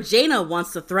 or Jaina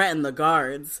wants to threaten the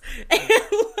guards. And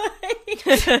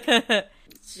like,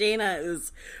 Jaina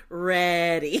is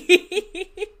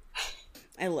ready.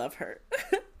 I love her.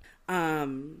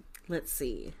 Let's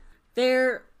see.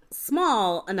 They're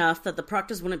small enough that the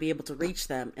Proctors wouldn't be able to reach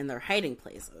them in their hiding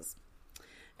places.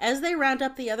 As they round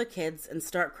up the other kids and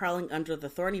start crawling under the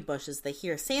thorny bushes, they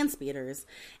hear sand speeders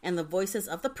and the voices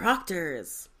of the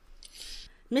Proctors.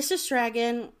 Mrs.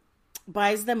 Dragon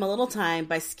buys them a little time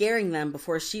by scaring them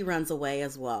before she runs away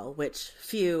as well, which,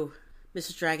 phew,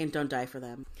 Mrs. Dragon, don't die for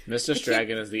them. Mr.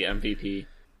 Dragon is the MVP.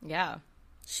 Yeah.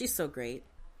 She's so great.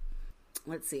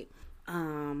 Let's see.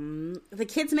 The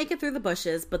kids make it through the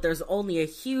bushes, but there's only a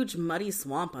huge muddy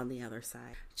swamp on the other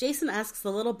side. Jason asks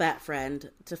the little bat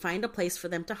friend to find a place for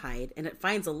them to hide, and it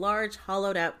finds a large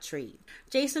hollowed out tree.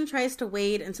 Jason tries to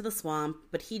wade into the swamp,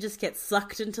 but he just gets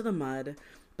sucked into the mud.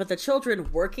 But the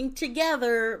children working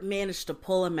together manage to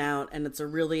pull him out, and it's a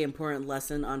really important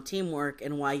lesson on teamwork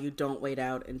and why you don't wade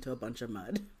out into a bunch of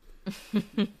mud.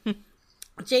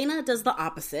 Jaina does the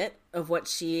opposite of what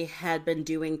she had been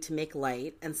doing to make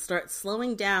light and starts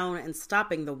slowing down and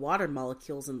stopping the water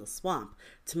molecules in the swamp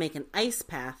to make an ice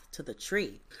path to the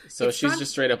tree. So It's she's not-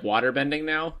 just straight up waterbending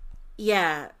now?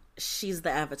 Yeah, she's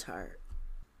the Avatar.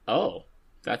 Oh,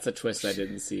 that's a twist I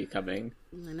didn't see coming.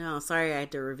 I know, sorry I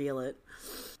had to reveal it.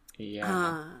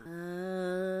 Yeah.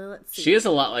 Let's see. She is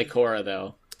a lot like Korra,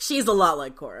 though. She's a lot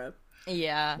like Korra.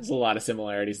 Yeah. There's a lot of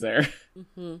similarities there.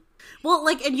 Well,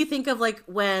 like, and you think of, like,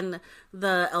 when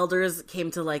the elders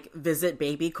came to, like, visit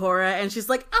baby Korra, and she's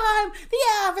like, I'm the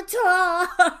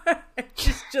Avatar!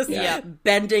 She's just Yeah.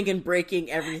 bending and breaking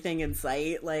everything in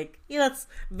sight. Like, yeah, that's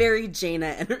very Jaina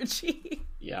energy.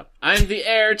 Yep. I'm the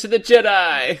heir to the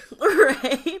Jedi!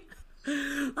 Right?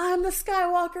 I'm the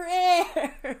Skywalker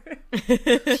heir!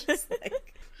 She's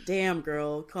like, damn,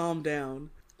 girl, calm down.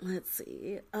 Let's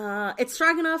see. It's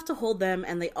strong enough to hold them,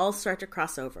 and they all start to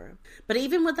cross over. But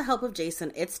even with the help of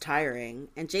Jason, it's tiring,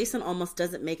 and Jason almost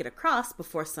doesn't make it across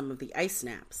before some of the ice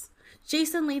snaps.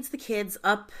 Jason leads the kids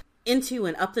up into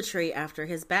and up the tree after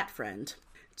his bat friend.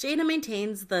 Jaina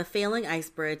maintains the failing ice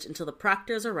bridge until the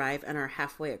Proctors arrive and are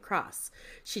halfway across.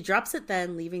 She drops it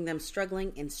then, leaving them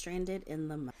struggling and stranded in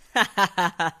the mud.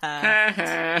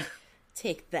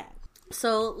 Take that.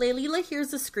 So, Layla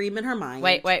hears a scream in her mind.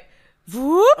 Wait.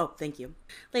 Oh, thank you.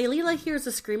 Layla hears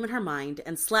a scream in her mind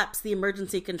and slaps the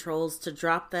emergency controls to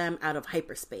drop them out of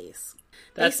hyperspace.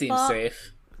 That They seems spot-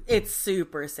 safe. It's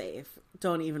super safe.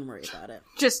 Don't even worry about it.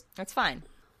 Just That's fine.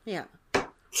 Yeah.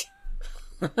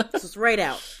 Just right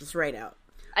out. Just right out.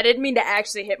 I didn't mean to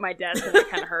actually hit my desk, and it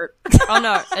kind of hurt. Oh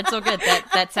no, it's all good.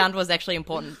 That sound was actually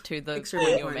important to the Extremely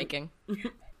point you were important.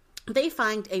 making. They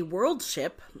find a world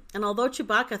ship, and although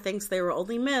Chewbacca thinks they were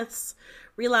only myths,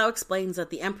 Rilau explains that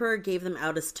the Emperor gave them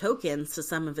out as tokens to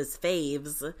some of his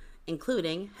faves,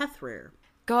 including Hethrir.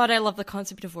 God, I love the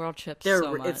concept of world ships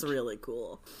so much. It's really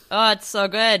cool. Oh, it's so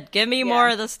good. Give me more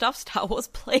of the stuff, Star Wars,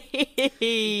 please.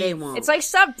 They won't. It's like,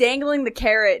 stop dangling the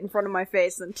carrot in front of my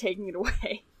face and taking it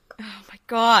away. Oh my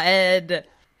god.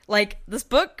 Like, this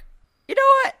book, you know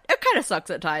what? It kind of sucks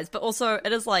at times, but also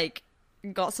it is like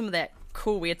got some of that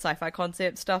cool, weird sci-fi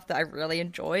concept stuff that I really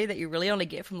enjoy that you really only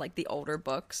get from like the older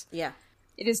books. Yeah,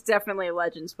 It is definitely a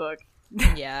Legends book.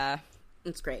 Yeah.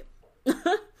 it's great.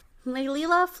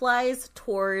 Leela flies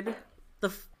toward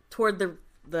the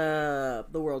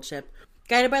world ship,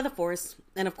 guided by the Force,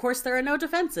 and of course there are no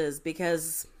defenses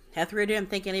because Hethrir didn't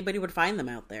think anybody would find them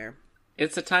out there.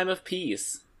 It's a time of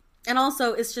peace. And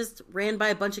also, it's just ran by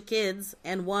a bunch of kids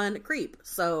and one creep.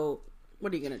 So,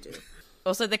 what are you gonna do?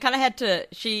 Also, they kind of had to.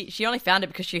 She only found it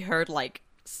because she heard like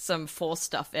some Force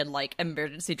stuff and like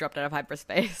emergency dropped out of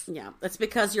hyperspace. Yeah, that's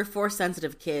because your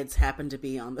Force-sensitive kids happen to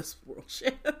be on this world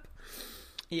ship.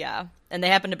 Yeah, and they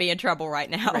happen to be in trouble right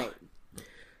now. Right.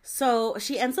 So,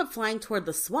 she ends up flying toward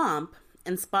the swamp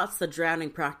and spots the drowning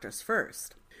Proctors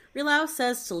first. Rilau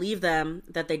says to leave them,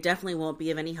 that they definitely won't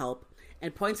be of any help,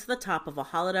 and points to the top of a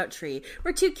hollowed-out tree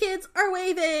where two kids are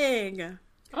waving!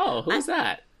 Oh, who's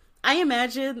that? I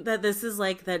imagine that this is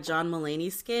like that John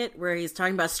Mulaney skit where he's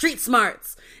talking about street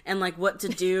smarts and like what to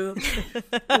do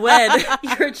when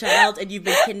you're a child and you've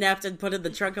been kidnapped and put in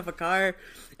the trunk of a car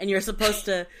and you're supposed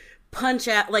to punch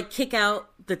out, like kick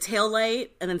out the taillight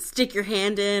and then stick your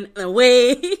hand in and then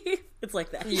wave. It's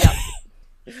like that. Yep.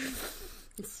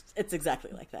 It's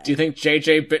exactly like that. Do you think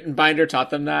J.J. Bittenbinder taught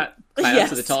them that? Climb up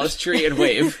to the Yes. tallest tree and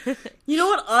wave. You know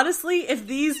what? Honestly, if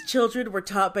these children were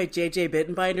taught by J.J.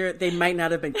 Bittenbinder, they might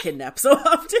not have been kidnapped so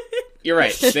often. You're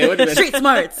right. They would have been Street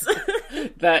smarts.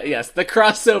 that. Yes, the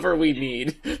crossover we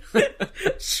need.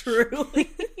 Truly.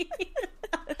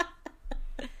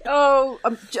 Oh,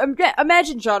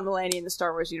 imagine John Mulaney in the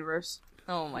Star Wars universe.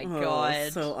 Oh my Oh,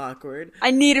 god. so awkward.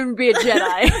 I need him to be a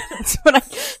Jedi. That's what I...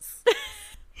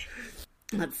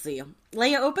 Let's see.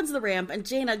 Leia opens the ramp and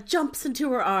Jaina jumps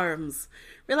into her arms.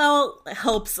 Rilau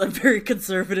helps a very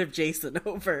conservative Jason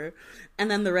over.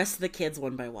 And then the rest of the kids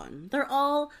one by one. They're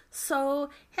all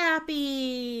so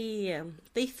happy.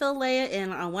 They fill Leia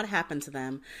in on what happened to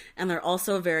them. And they're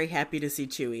also very happy to see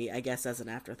Chewie, I guess, as an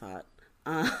afterthought.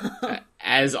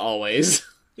 As always.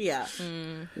 Yeah.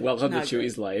 Welcome to Not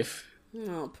Chewie's life.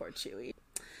 Oh, poor Chewie.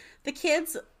 The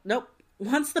kids, nope.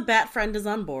 Once the Bat Friend is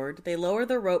on board, they lower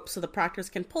the rope so the Proctors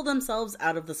can pull themselves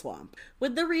out of the swamp.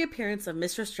 With the reappearance of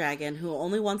Mistress Dragon, who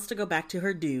only wants to go back to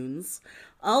her dunes,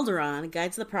 Alderaan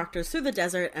guides the Proctors through the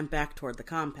desert and back toward the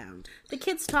compound. The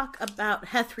kids talk about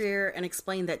Hethrir and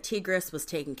explain that Tigris was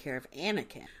taking care of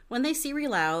Anakin. When they see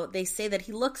Rilau, they say that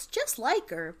he looks just like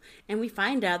her, and we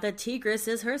find out that Tigris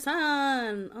is her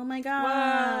son. Oh my god.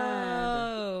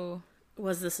 Whoa.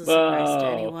 Was this a surprise to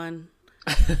Whoa. anyone?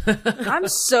 I'm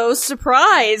so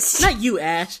surprised. Not you,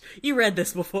 Ash. You read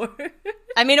this before.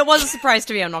 I mean, it was a surprise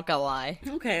to me, I'm not gonna lie.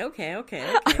 Okay.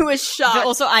 I was shocked. But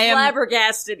also, I am-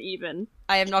 flabbergasted even.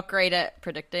 I am not great at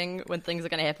predicting when things are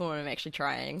gonna happen when I'm actually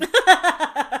trying.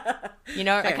 You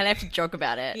know, I kind of have to joke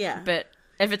about it. Yeah. But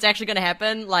if it's actually gonna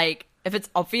happen, like, if it's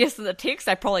obvious in the text,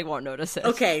 I probably won't notice it.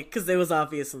 Okay, because it was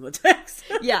obvious in the text.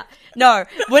 Yeah. No,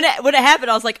 when it happened,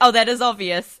 I was like, oh, that is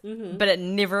obvious. But it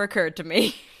never occurred to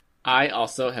me. I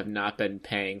also have not been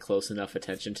paying close enough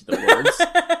attention to the words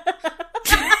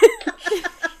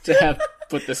to have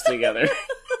put this together.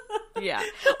 Yeah.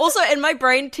 Also, in my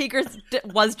brain, Tigris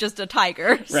was just a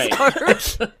tiger. Right.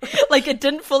 So, like, it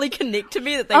didn't fully connect to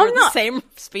me that they were the same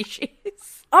species.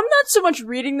 I'm not so much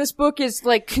reading this book as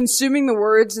like consuming the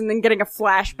words and then getting a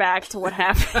flashback to what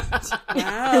happened.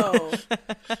 Wow.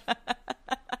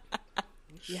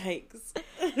 Yikes.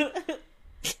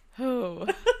 Oh.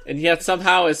 And yet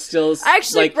somehow it's still I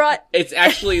actually like, it's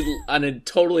actually on a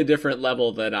totally different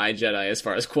level than iJedi as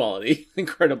far as quality.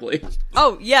 Incredibly.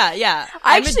 Oh, yeah, yeah.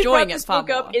 I I'm actually enjoying brought it this far book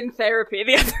more. up in therapy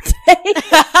the other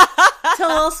day.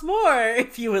 Tell us more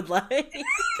if you would like.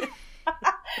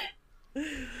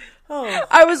 Oh.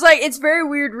 I was like, it's very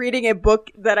weird reading a book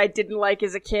that I didn't like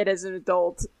as a kid as an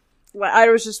adult. Like, I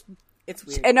was just, It's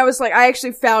weird. and I was like, I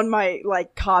actually found my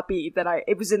like copy that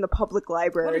it was in the public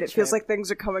library, What a and it feels trip. like things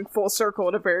are coming full circle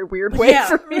in a very weird way Yeah,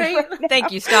 for me. right?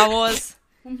 Thank you, Star Wars.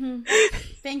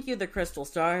 Thank you, the Crystal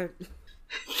Star.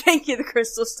 Thank you, the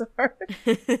Crystal Star.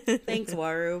 Thanks,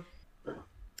 Waru.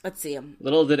 Let's see.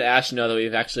 Little did Ash know that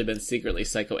we've actually been secretly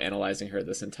psychoanalyzing her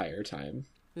this entire time.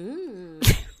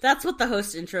 That's what the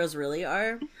host intros really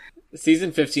are.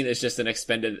 Season 15 is just an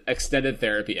extended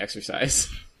therapy exercise.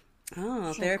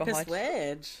 Oh, Therapist God.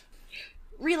 Wedge.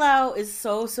 Rilau is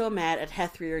so mad at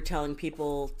Hethrir telling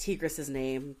people Tigris's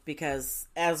name because,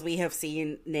 as we have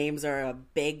seen, names are a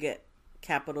big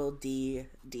capital D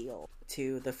deal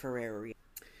to the Ferrari.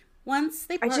 Once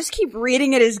they I just keep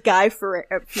reading it as Guy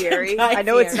Fieri. Guy I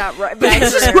know it's Fieri. not right, but Guy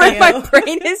that's just Fieri. where my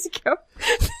brain is going.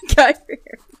 Guy Fieri.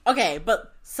 Okay,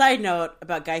 but side note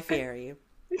about Guy Fieri.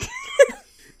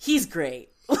 He's great.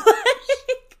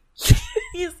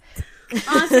 He's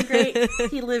honestly great.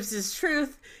 He lives his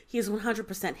truth. He's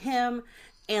 100% him.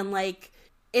 And, like,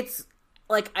 it's,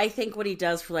 like, I think what he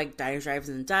does for, like, Diners, Drives,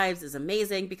 and Dives is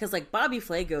amazing because, like, Bobby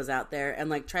Flay goes out there and,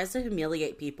 like, tries to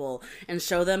humiliate people and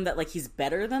show them that, like, he's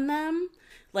better than them.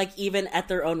 Like, even at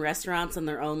their own restaurants and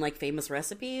their own, like, famous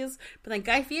recipes. But then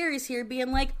Guy Fieri's here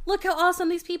being like, look how awesome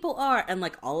these people are. And,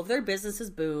 like, all of their businesses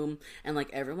boom. And,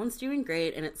 like, everyone's doing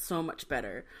great. And it's so much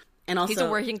better. And also... He's a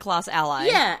working class ally.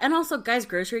 Yeah, and also Guy's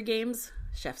Grocery Games.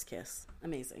 Chef's kiss.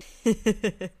 Amazing.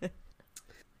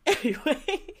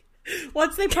 Anyway,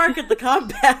 once they park at the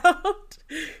compound,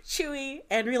 Chewie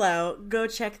and Rilau go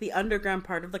check the underground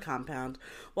part of the compound,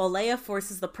 while Leia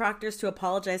forces the Proctors to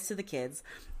apologize to the kids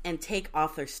and take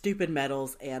off their stupid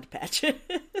medals and patches.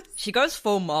 She goes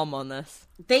full mom on this.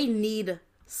 They need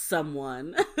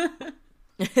someone.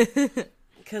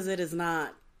 Because it is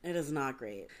not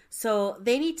great. So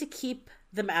they need to keep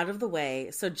them out of the way.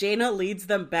 So Jaina leads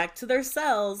them back to their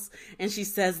cells, and she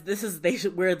says this is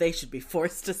where they should be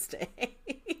forced to stay.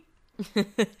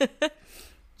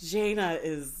 Jaina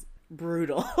is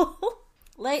brutal.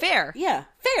 Fair. Yeah,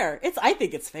 fair. I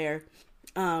think it's fair.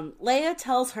 Leia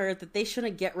tells her that they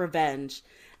shouldn't get revenge,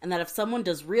 and that if someone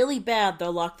does really bad,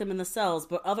 they'll lock them in the cells,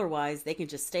 but otherwise they can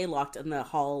just stay locked in the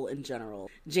hall in general.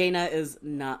 Jaina is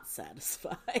not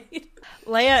satisfied.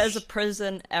 Leia is a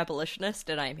prison abolitionist,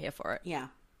 and I'm here for it. Yeah,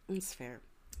 it's fair.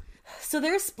 So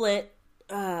they're split.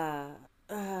 Okay.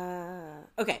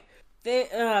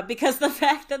 Because the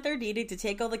fact that they're needing to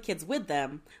take all the kids with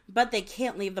them, but they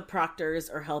can't leave the proctors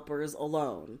or helpers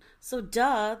alone. So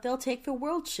they'll take the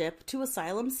world ship to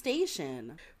Asylum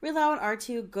Station. Rilau and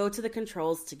R2 go to the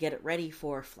controls to get it ready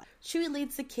for flight. Chewie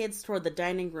leads the kids toward the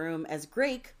dining room as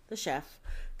Grake, the chef,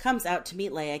 comes out to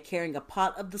meet Leia carrying a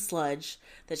pot of the sludge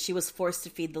that she was forced to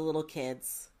feed the little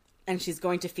kids. And she's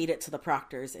going to feed it to the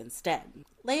proctors instead.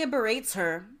 Leia berates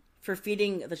her for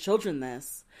feeding the children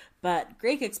this, but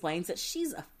Greg explains that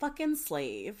she's a fucking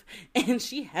slave, and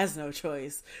she has no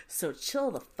choice, so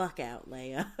chill the fuck out,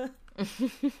 Leia.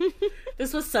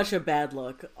 This was such a bad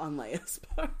look on Leia's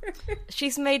part.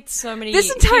 She's made so many...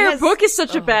 This entire book is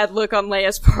such a bad look on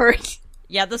Leia's part.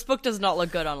 Yeah, this book does not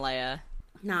look good on Leia.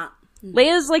 Not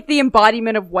Leia's like the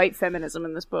embodiment of white feminism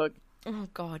in this book. Oh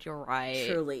god, you're right.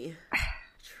 truly.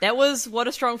 That was what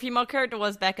a strong female character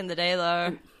was back in the day,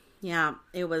 though. Yeah,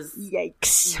 it was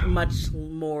Yikes. much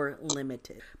more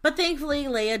limited. But thankfully,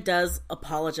 Leia does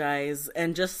apologize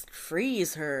and just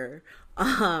frees her.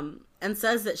 And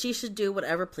says that she should do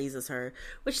whatever pleases her,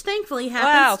 which thankfully happens.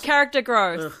 Wow, character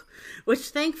growth. Which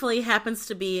thankfully happens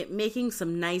to be making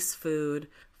some nice food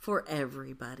for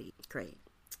everybody. Great.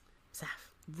 Saf.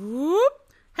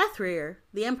 Whoop. Hethrir,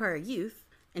 the Empire Youth,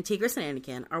 and Tigris and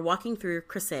Anakin are walking through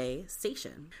Crusade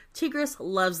Station. Tigris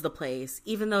loves the place,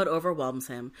 even though it overwhelms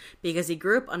him, because he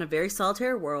grew up on a very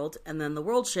solitary world, and then the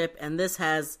world ship, and this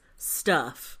has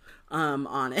stuff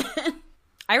on it.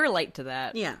 I relate to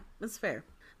that. Yeah, that's fair.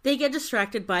 They get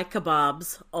distracted by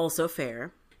kebabs, also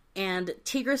fair. And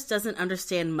Tigris doesn't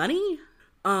understand money,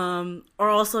 or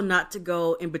also not to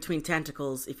go in between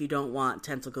tentacles if you don't want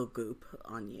tentacle goop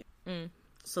on you.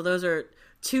 So those are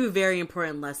two very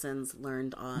important lessons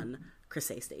learned on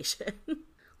Crusade Station.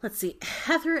 Let's see.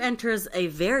 Heather enters a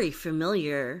very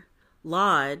familiar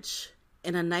lodge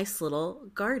in a nice little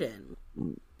garden.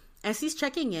 As he's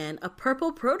checking in, a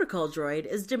purple protocol droid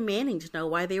is demanding to know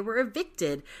why they were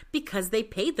evicted because they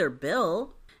paid their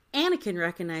bill. Anakin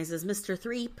recognizes Mr.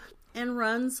 Threep and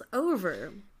runs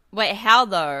over. Wait, how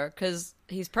though? Because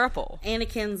he's purple.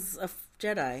 Anakin's a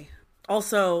Jedi.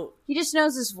 Also, He just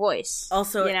knows his voice. You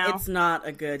know? It's not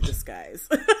a good disguise.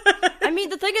 I mean,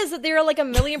 the thing is that there are like a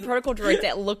million protocol droids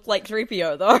that look like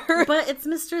 3PO though. But it's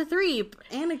Mr. Threep.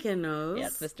 Anakin knows. Yeah,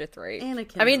 it's Mr. 3.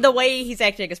 Anakin I mean, the knows. way he's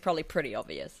acting is probably pretty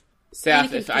obvious. Saf,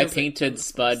 Anakin if I feels it. painted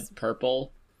Spud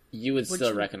purple, you would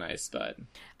still you? recognize Spud.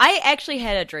 I actually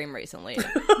had a dream recently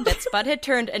that Spud had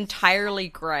turned entirely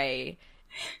grey,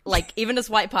 like, even his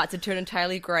white parts had turned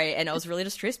entirely grey, and I was really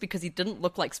distressed because he didn't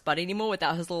look like Spud anymore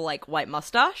without his little, like, white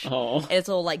mustache. Oh. And it's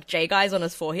all, like, J guys on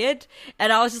his forehead.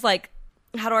 And I was just like,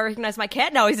 how do I recognize my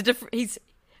cat now?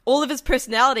 All of his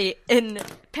personality in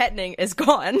Petning is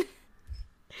gone.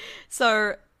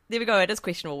 So, there we go. It is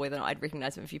questionable whether or not I'd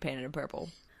recognize him if you painted him purple.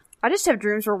 I just have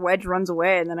dreams where Wedge runs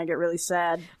away and then I get really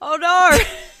sad. Oh no!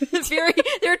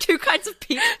 There are two kinds of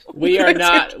people. We are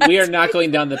not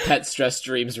going down the pet stress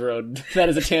dreams road. That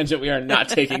is a tangent we are not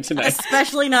taking tonight.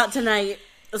 Especially not tonight.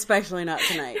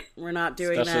 We're not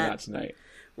doing Especially that. not tonight.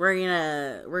 We're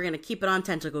gonna keep it on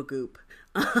tentacle goop.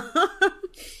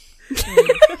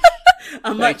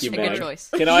 Thank you, A good Meg. choice.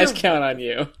 Can always count on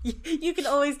you You can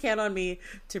always count on me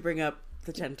to bring up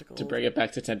the tentacle. to bring it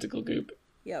back to tentacle goop.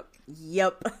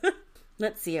 Yep.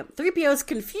 Let's see. 3PO is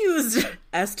confused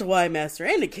as to why Master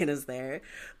Anakin is there,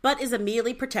 but is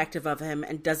immediately protective of him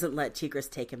and doesn't let Tigris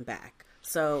take him back.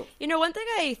 So, You know, one thing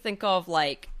I think of,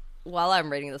 like, while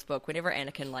I'm reading this book, whenever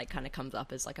Anakin, like, kind of comes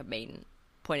up as, like, a main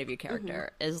point of view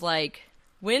character, is, like,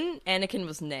 when Anakin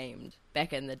was named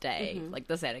back in the day, like,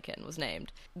 this Anakin was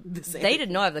named, they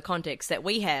did not have the context that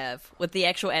we have with the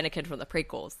actual Anakin from the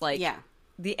prequels. Like, yeah.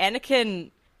 the Anakin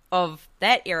of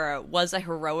that era was a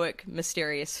heroic,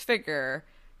 mysterious figure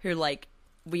who, like,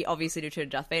 we obviously knew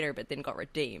turned to Darth Vader, but then got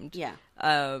redeemed. Yeah.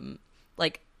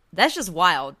 Like, that's just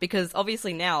wild, because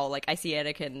obviously now, like, I see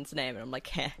Anakin's name, and I'm like,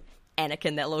 heh,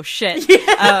 Anakin, that little shit.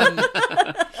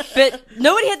 But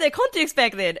nobody had that context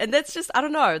back then, and that's just, I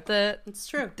don't know, It's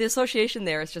true. the association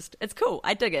there is just, it's cool.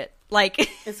 I dig it. Like,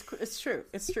 It's true.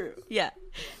 It's true. yeah.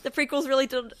 The prequels really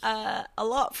did a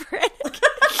lot for Anakin.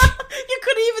 You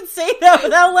couldn't even say that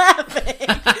without laughing.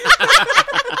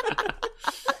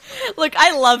 Look,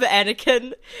 I love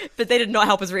Anakin, but they did not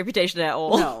help his reputation at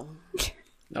all. No.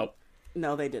 Nope.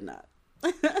 No, they did not.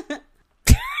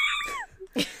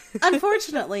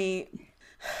 Unfortunately,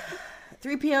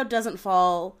 3PO doesn't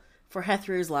fall for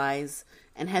Hethru's lies,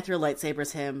 and Hethru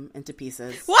lightsabers him into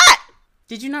pieces. What?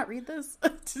 Did you not read this?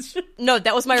 No,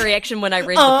 that was my reaction when I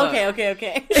read the book.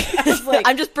 Okay. I was like,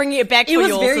 I'm just bringing it back for it you.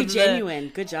 was all very so that- genuine.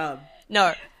 Good job.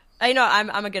 No, I know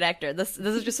I'm a good actor. This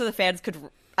is just so the fans could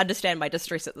understand my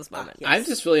distress at this moment. I'm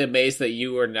just really amazed that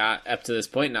you were not, up to this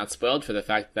point, not spoiled for the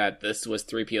fact that this was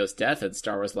 3PO's death in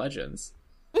Star Wars Legends.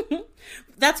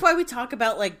 That's why we talk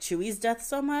about, like, Chewie's death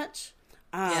so much.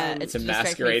 Yeah, it's To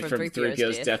distracts me masquerade from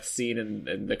 3PO's death. death scene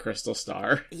in the Crystal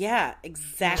Star Yeah,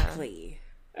 exactly.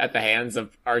 at the hands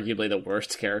of arguably the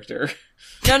worst character.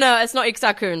 No, it's not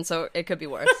Ixar Kun, so it could be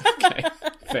worse. Okay,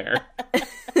 fair.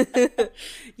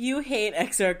 You hate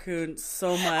Exar Kun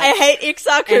so much. I hate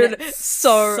Ixar And Kun it's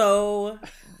so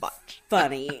much.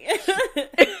 Funny.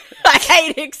 I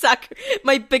hate Ixar Kun.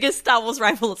 My biggest Star Wars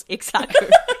rival is Ixar Kun.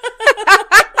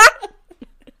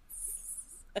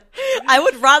 I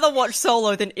would rather watch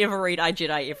Solo than ever read I,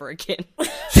 Jedi ever again.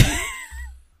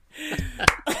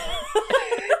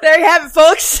 There you have it,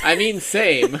 folks. I mean,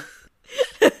 same.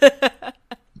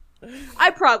 I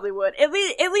probably would. At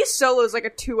least Solo's like a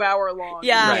 2-hour long.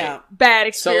 Yeah. Right. Yeah. Bad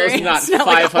experience. Solo's not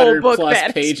like a whole 500 book plus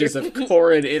bad pages experience. of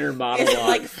Corrin inner monologue. It's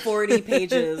like 40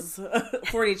 pages,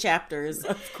 40 chapters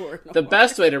of Corrin. The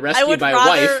best way to rescue would my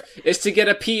rather- wife is to get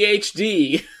a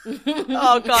PhD.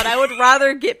 Oh god, I would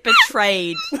rather get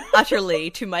betrayed utterly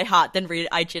to my heart than read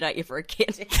I, Jedi ever again.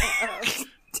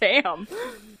 Damn.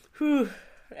 Whew.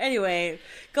 Anyway,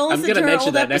 go I'm listen going to to our mention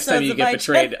old that next time episodes you of get I,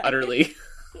 betrayed Jedi. utterly.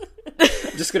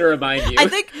 I'm just going to remind you. I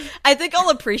think I'll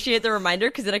appreciate the reminder,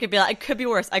 because then I could be like, it could be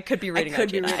worse. I could be reading Could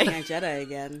I, be Jedi. reading I, Jedi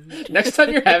again. Next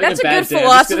time you're having That's a a bad good day,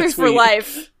 I'm just gonna philosophy for tweet,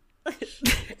 life.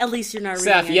 At least you're not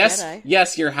Seth, reading yes, I, Jedi.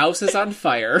 yes, your house is on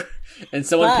fire, and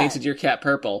someone But- painted your cat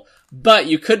purple, but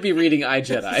you could be reading I,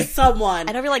 Jedi. Someone.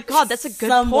 And I'd be like, God, that's a good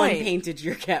Someone point. painted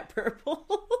your cat purple.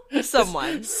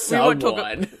 Someone. We won't talk.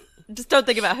 Someone. Just don't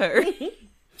think about her.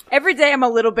 Every day I'm a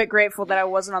little bit grateful that I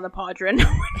wasn't on the Podron.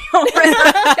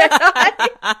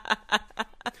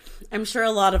 I'm sure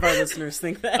a lot of our listeners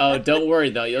think that. Oh, don't worry,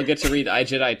 though. You'll get to read I,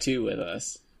 Jedi 2 with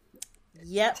us.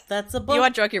 Yep, that's a book. You are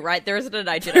joking, right? There isn't an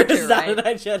I, Jedi It's too, not right? an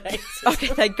I, Jedi. Okay,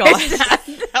 thank God.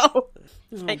 No.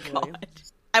 Thank boy. God.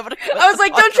 I was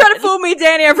Like, don't try to fool me,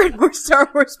 Danny. I've read more Star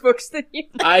Wars books than you.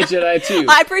 I, Jedi 2.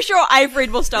 I'm pretty sure I've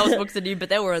read more Star Wars books than you, but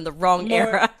they were in the wrong More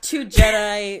era. 2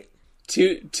 Jedi.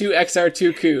 2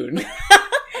 XR2 Coon.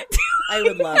 I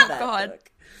would love that God.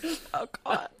 book. Oh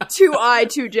God. 2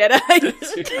 Jedi.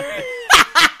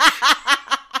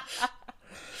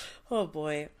 Oh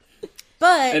boy.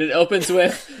 But And it opens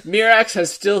with, Mirax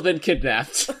has still been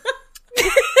kidnapped.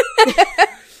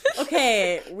 okay,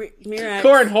 Okay, Mirax.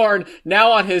 Corin Horn,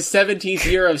 now on his 17th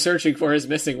year of searching for his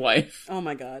missing wife. Oh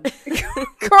my god.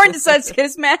 Corin decides to get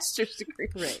his master's degree.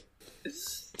 Right.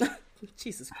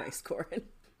 Jesus Christ, Corin.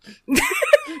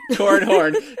 Corin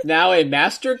Horn, now a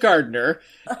master gardener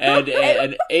and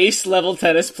an ace-level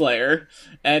tennis player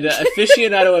and an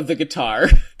aficionado of the guitar.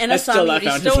 And has still not He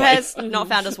found still his wife. has not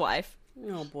found his wife.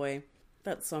 Oh boy.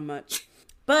 That's so much.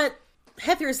 But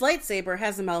Hethr's lightsaber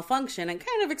has a malfunction and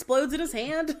kind of explodes in his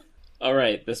hand. All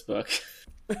right, this book.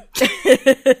 And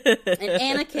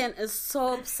Anakin is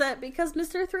so upset because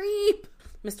Mr. Threep.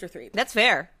 That's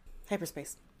fair.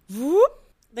 Hyperspace. Whoop.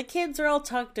 The kids are all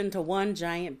tucked into one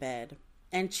giant bed,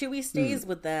 and Chewie stays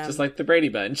with them. Just like the Brady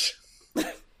Bunch.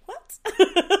 What?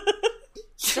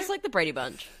 Just like the Brady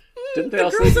Bunch. Didn't they The all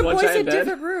girls sleep in and one boys giant in bed?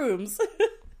 different rooms.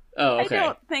 Oh, I okay.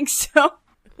 don't think so.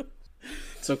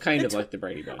 So kind of like the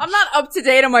Brady Bunch. I'm not up to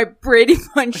date on my Brady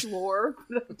Bunch lore,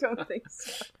 but I don't think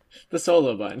so. The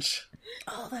Solo Bunch.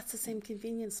 Oh, that's the same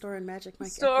convenience store in Magic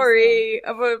Mike. Story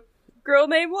of a girl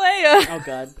named Leia. Oh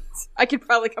god. I could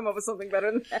probably come up with something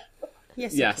better than that.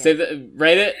 Yes. Yeah, You can.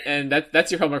 write it, and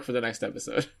that's your homework for the next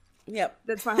episode. Yep.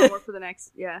 That's my homework for the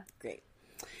next. Yeah. Great.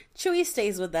 Chewie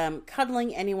stays with them,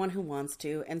 cuddling anyone who wants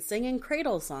to, and singing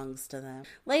cradle songs to them.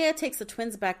 Leia takes the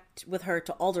twins back with her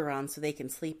to Alderaan so they can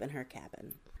sleep in her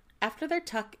cabin. After they're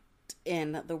tucked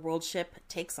in, the world ship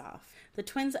takes off. The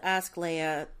twins ask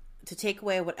Leia to take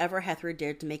away whatever Hethru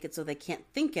did to make it so they can't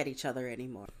think at each other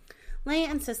anymore. Leia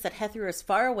insists that Hethru is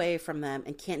far away from them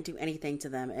and can't do anything to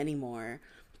them anymore,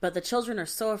 but the children are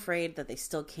so afraid that they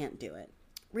still can't do it.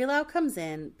 Rilau comes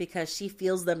in because she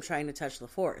feels them trying to touch the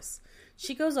Force.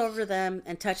 She goes over them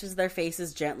and touches their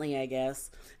faces gently, I guess.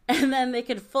 And then they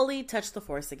can fully touch the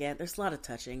Force again. There's a lot of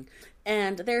touching.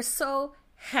 And they're so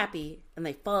happy and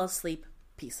they fall asleep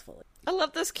peacefully. I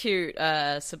love this cute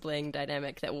sibling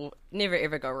dynamic that will never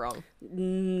ever go wrong.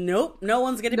 Nope. No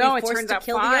one's going to No, be it forced turns to out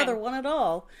kill fine. the other one at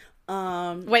all.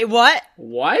 Wait, what?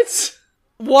 What?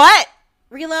 What?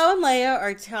 Rilau and Leia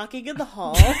are talking in the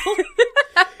hall.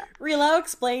 Rilau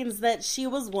explains that she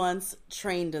was once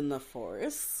trained in the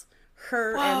Force.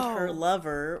 Her and her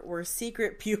lover were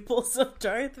secret pupils of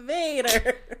Darth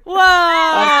Vader.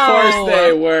 Whoa! Of course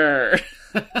they were.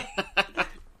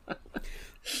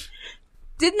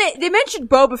 Didn't they mentioned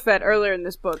Boba Fett earlier in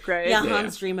this book, right? Yeah,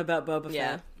 Han's dream about Boba Fett.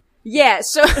 Yeah. Yeah,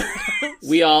 so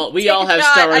We all a have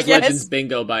shot, Star I Wars guess. Legends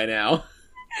bingo by now.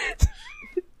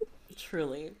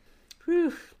 Truly.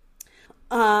 Whew.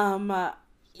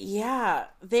 Yeah,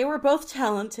 they were both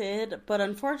talented, but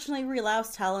unfortunately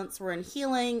Rilau's talents were in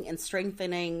healing and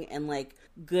strengthening and, like,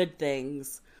 good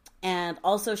things. And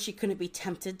also she couldn't be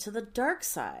tempted to the dark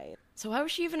side. So why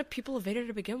was she even a pupil of Vader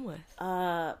to begin with?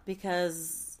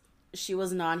 Because she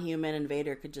was non-human and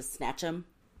Vader could just snatch him.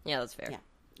 Yeah, that's fair. Yeah.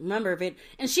 Remember, Vader...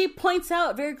 And she points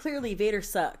out very clearly Vader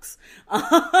sucks.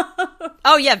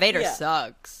 Oh yeah, Vader Yeah.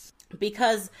 sucks.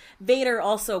 Because Vader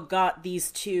also got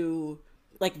these two,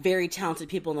 like, very talented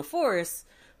people in the Force,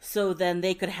 so then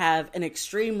they could have an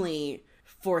extremely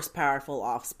Force-powerful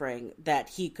offspring that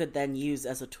he could then use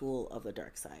as a tool of the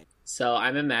dark side. So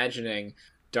I'm imagining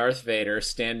Darth Vader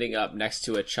standing up next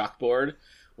to a chalkboard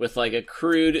with, like, a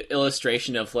crude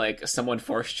illustration of, like, someone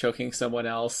force choking someone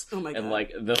else. Oh my and, God.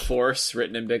 like, the Force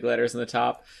written in big letters on the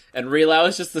top. And Rilau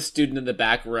is just the student in the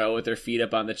back row with her feet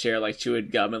up on the chair, like, chewing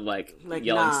gum and, like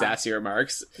yelling nah. sassy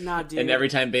remarks. Nah, dude. And every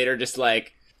time Vader just,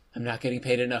 like, I'm not getting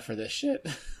paid enough for this shit.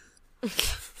 I'm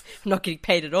not getting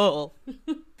paid at all.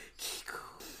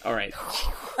 All right.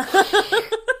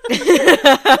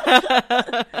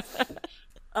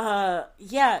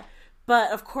 Yeah,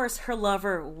 but of course her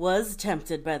lover was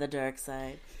tempted by the dark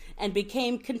side and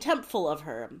became contemptful of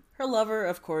her. Her lover,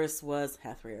 of course, was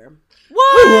Hathrir.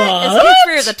 What? Is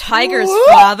Hathrir the tiger's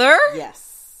father?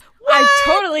 Yes. I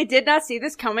totally did not see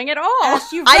this coming at all.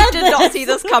 Ash, you've I read did not see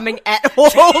this coming at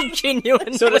all,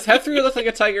 genuinely. So does Hethru look like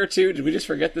a tiger too? Did we just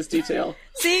forget this detail?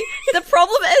 See, the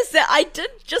problem is that I did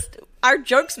just... Our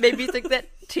jokes made me think that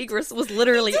Tigris was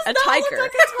literally a tiger.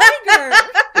 Like a tiger.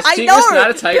 Is I Tigris know, not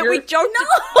a tiger? but we don't know.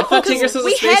 I thought Tigris was a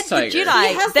We space had tiger. the Jedi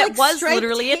He has, that like, was striped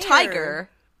literally a hair. tiger.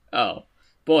 Oh.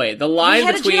 Boy, the line We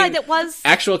had a between Jedi that was...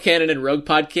 actual canon and Rogue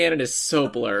Pod canon is so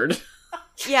blurred.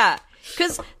 Yeah,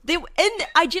 because in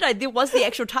iJedi there was the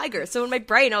actual tiger. So in my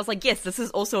brain I was like, yes, this is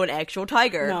also an actual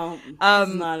tiger. No, it's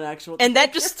not an actual And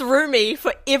that just threw me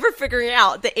for ever figuring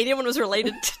out that anyone was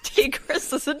related to Tigris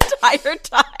this entire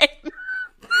time.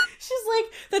 She's like,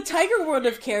 the tiger wouldn't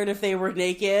have cared if they were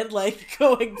naked, like,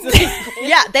 going to the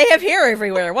Yeah, they have hair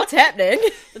everywhere. What's happening?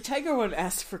 The tiger would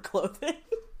ask for clothing.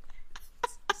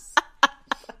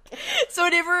 So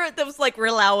whenever there was like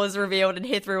Rilal was revealed and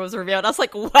Hethru was revealed, I was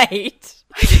like, wait,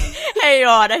 hang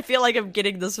on, I feel like I'm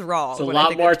getting this wrong. There's a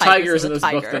lot more tigers in this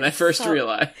book than I first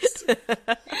realized.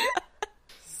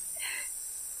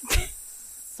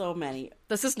 So many.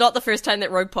 This is not the first time that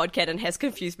Rogue Podcanon has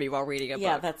confused me while reading a book.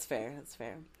 Yeah, that's fair. That's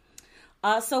fair.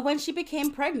 So when she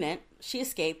became pregnant, she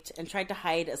escaped and tried to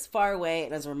hide as far away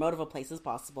and as remote of a place as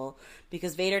possible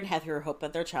because Vader and Hethru hoped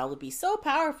that their child would be so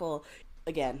powerful.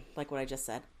 Again, like what I just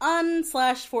said.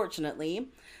 Fortunately,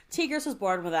 Tigris was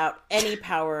born without any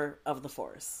power of the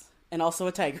Force. And also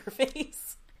a tiger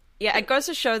face. Yeah, it goes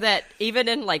to show that even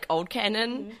in like old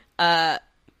canon,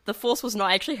 the Force was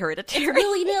not actually hereditary. It's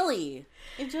willy-nilly.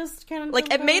 It just kind of...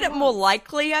 Like, it made it more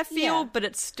likely, I feel, but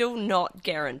it's still not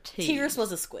guaranteed. Tigris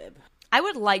was a squib. I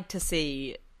would like to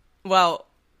see... Well,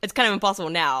 it's kind of impossible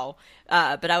now,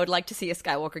 but I would like to see a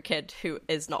Skywalker kid who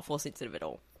is not Force-sensitive at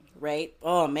all. Right?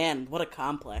 Oh, man, what a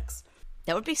complex.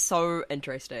 That would be so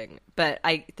interesting, but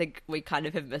I think we kind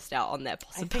of have missed out on that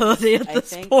possibility at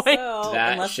this point. So.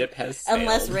 That ship has sailed.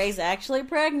 Unless Rey's actually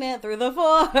pregnant through the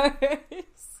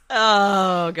Force.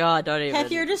 Oh god, don't even.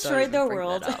 Hethru destroyed the bring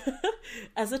world that up.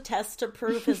 as a test to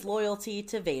prove his loyalty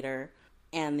to Vader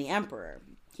and the Emperor.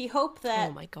 He hoped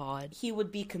that Oh my god. he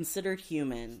would be considered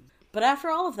human. But after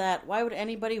all of that, why would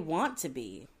anybody want to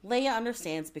be? Leia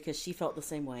understands because she felt the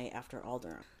same way after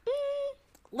Alderaan.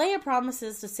 Leia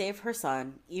promises to save her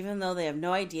son, even though they have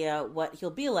no idea what he'll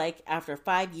be like after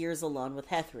 5 years alone with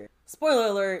Hethru. Spoiler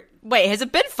alert. Wait, has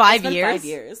it been 5 It's been years? 5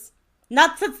 years.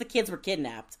 Not since the kids were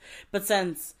kidnapped, but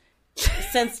since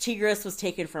Tigris was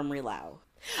taken from Rilal.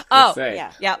 Oh, Say,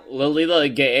 yeah. Yeah. Lilila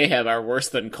and Gay Ahab are worse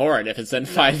than Corrin if it's been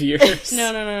 5 years.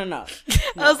 No.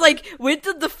 I was like, when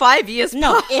did the 5 years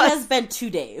No, pass? it has been 2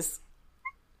 days.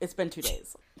 It's been 2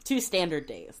 days. 2 standard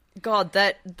days. God,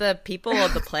 that the people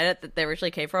on the planet that they originally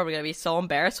came from are going to be so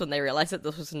embarrassed when they realize that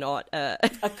this was not A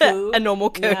coup. a normal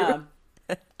coup. Yeah.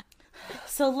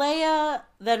 So Leia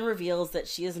then reveals that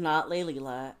she is not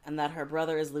Layla and that her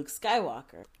brother is Luke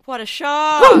Skywalker. What a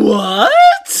shock!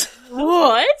 What?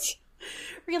 What?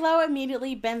 Rilal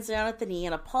immediately bends down at the knee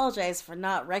and apologizes for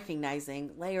not recognizing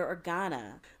Leia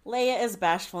Organa. Leia is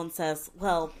bashful and says,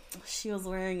 well, she was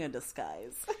wearing a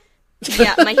disguise.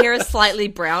 Yeah, my hair is slightly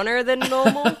browner than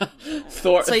normal.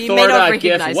 Thor, So you Thor may not not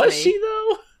Gif. recognize Was me. she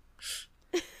though?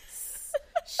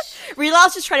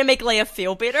 Rilal's just trying to make Leia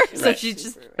feel better, so Right.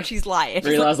 she's lying.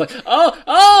 She's I like, was like,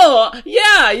 oh,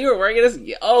 yeah, you were wearing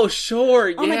it. Oh, sure,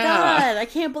 yeah. Oh my god, I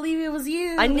can't believe it was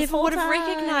you. I this never whole would have time.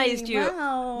 recognized you.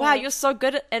 Wow. Wow, you're so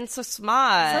good and so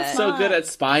smart. So good at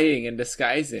spying and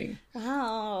disguising.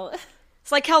 Wow.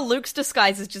 It's like how Luke's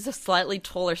disguise is just a slightly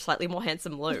taller, slightly more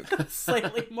handsome Luke.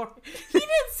 Slightly more. He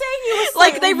didn't say he was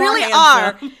Like, slightly they more really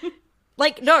handsome. are.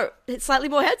 Like, no, it's slightly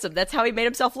more handsome. That's how he made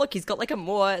himself look. He's got, like, a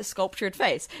more sculptured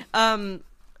face.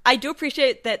 I do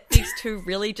appreciate that these two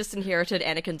really just inherited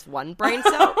Anakin's one brain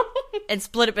cell and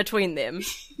split it between them.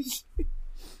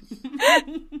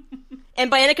 And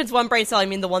by Anakin's one brain cell, I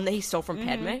mean the one that he stole from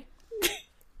Padme.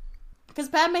 Because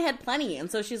Padme had plenty,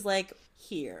 and so she's like,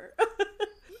 here.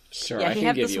 Sure, Yeah, I he can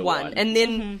had give this you one. And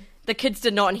then the kids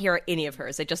did not inherit any of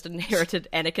hers. They just inherited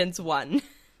Anakin's one.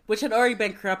 Which had already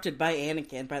been corrupted by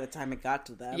Anakin by the time it got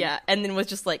to them. Yeah, and then was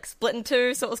just, like, split in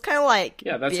two. So it was kind of like...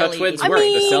 Yeah, that's barely how twins even- work. The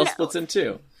mean- cell splits in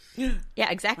two. Yeah,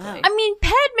 exactly. Wow. I mean,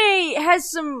 Padme has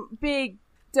some big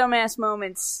dumbass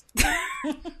moments.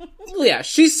 Well, yeah,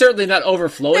 she's certainly not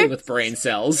overflowing with brain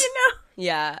cells.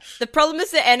 Yeah. The problem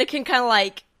is that Anakin kind of,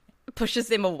 like, pushes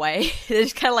them away. They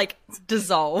just kind of, like,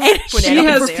 dissolve when She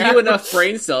Anakin's has there. few enough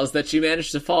brain cells that she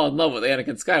managed to fall in love with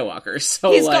Anakin Skywalker.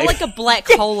 So, He's like, got, like, a black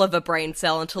hole of a brain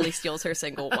cell until he steals her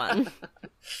single one.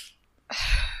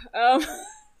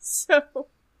 So,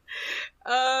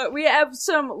 we have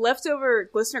some leftover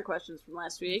listener questions from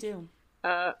last I week. do.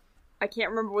 I can't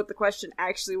remember what the question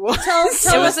actually was. Tell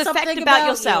It was us a fact something about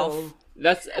yourself. you.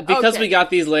 that's because Okay. we got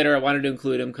these later. I wanted to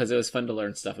include them because it was fun to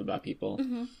learn stuff about people.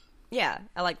 Yeah,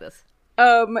 I like this.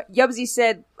 Yubsy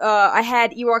said, I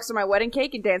had Ewoks on my wedding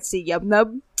cake and danced to Yub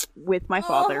Nub with my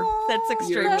father. Oh, That's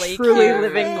extremely truly cute.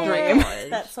 living Oh the my dream. God.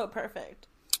 That's so perfect.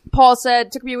 Paul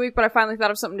said, took me a week, but I finally thought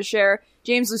of something to share.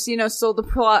 James Lucino stole the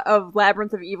plot of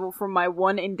Labyrinth of Evil from my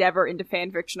one endeavor into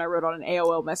fanfiction I wrote on an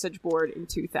AOL message board in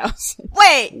 2000.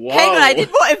 Wait, Whoa. hang on, I need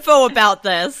more info about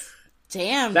this.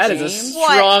 Damn, That James. is a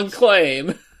strong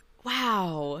claim.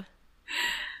 Wow.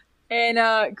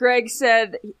 And Greg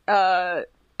said, I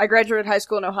graduated high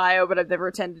school in Ohio, but I've never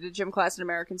attended a gym class in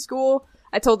American school.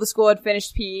 I told the school I'd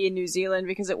finished PE in New Zealand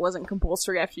because it wasn't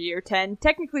compulsory after year 10.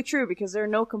 Technically true, because there are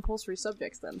no compulsory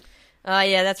subjects then.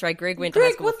 Yeah, that's right. Greg went to high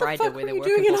Greg, school what before the I fuck did, where were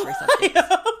there you were doing in compulsory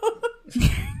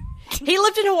subjects. Ohio? He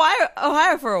lived in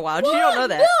Ohio for a while. Did you not know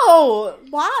that? No!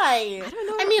 Why? I don't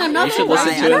know. I mean, I'm You not should sure listen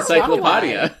why. to I don't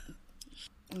Encyclopedia.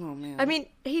 know. Oh, man. I mean,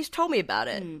 he's told me about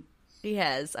it. He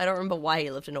has. I don't remember why he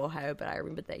lived in Ohio, but I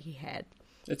remember that he had.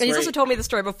 It's And he's where- also told me the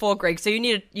story before, Greg. So you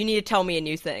need to tell me a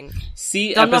new thing.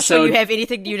 see I'm not sure episode you have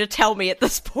anything new to tell me at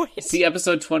this point. see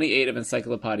episode 28 of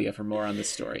Encyclopedia for more on this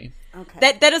story.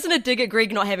 Okay. That isn't a dig at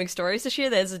Greg not having stories this year.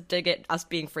 There's a dig at us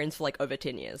being friends for like over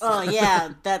 10 years. Oh,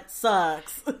 yeah, that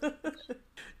sucks.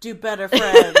 Do better,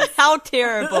 friends. How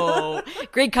terrible!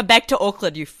 Greg, come back to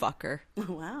Auckland, you fucker,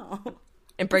 Wow.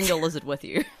 and bring the lizard with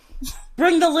you.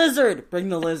 Bring the lizard. Bring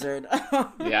the lizard.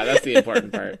 Yeah, that's the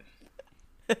important part.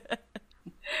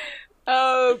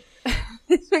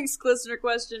 This week's listener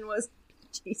question was,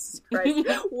 Jesus Christ,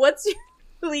 what's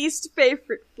your least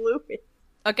favorite fluid?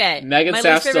 Okay, Megan my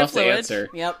Saff least still favorite has to fluid. answer.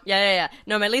 Yep. Yeah.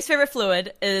 No, my least favorite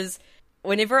fluid is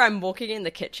whenever I'm walking in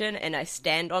the kitchen and I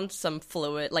stand on some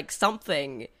fluid, like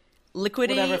something liquidy,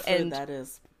 Whatever fluid and that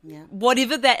is. Yeah.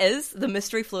 whatever that is, the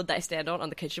mystery fluid that I stand on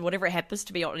the kitchen, whatever it happens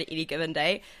to be on any given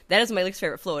day, that is my least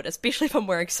favorite fluid, especially if I'm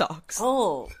wearing socks.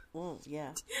 Oh,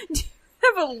 yeah.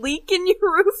 Have a leak in your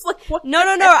roof? Like what? No.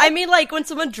 I mean, like when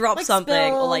someone drops Like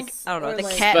something, or like spills, I don't know, or the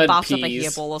like- cat Spud barfs up a peas.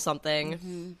 hairball or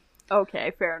something.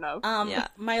 Okay, fair enough. Yeah.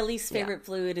 My least favorite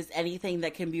fluid is anything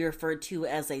that can be referred to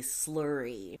as a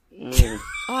slurry. Mm.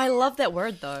 Oh, I love that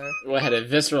word though. Well, I had a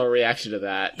visceral reaction to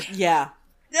that. Yeah.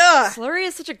 Slurry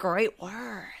is such a great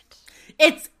word.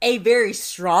 It's a very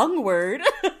strong word.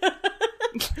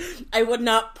 I would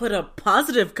not put a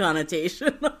positive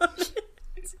connotation on it.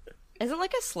 Isn't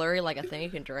like a slurry like a thing you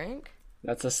can drink?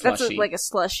 That's a That's slushy. like a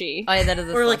slushy. Oh yeah, that is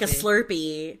a Or like a slushie.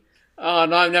 Slurpee. Oh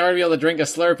no, I'm never gonna be able to drink a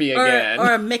Slurpee Or, again.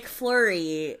 or a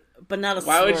McFlurry, but not a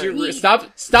Why would slurry.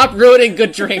 you stop ruining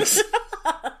good drinks?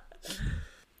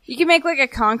 You can make like a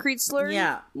concrete slurry.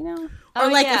 Yeah. You know? Or Oh,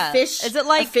 like yeah. a fish. Is it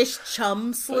like- a fish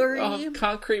chum slurry? Oh,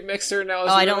 concrete mixer now.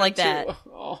 Is Oh, I don't ruined, like that. too.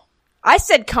 Oh. I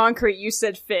said concrete, you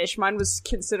said fish. Mine was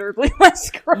considerably less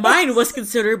gross. Mine was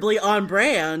considerably on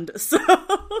brand, so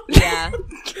Yeah.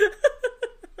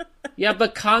 Yeah,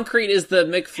 but concrete is the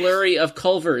McFlurry of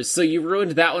Culver's, so you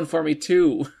ruined that one for me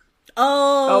too.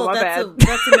 Oh, my that's bad.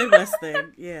 that's a Midwest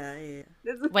thing. Yeah.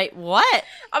 Wait, what?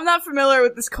 I'm not familiar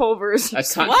with this Culver's. A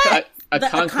What? A A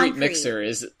concrete concrete. mixer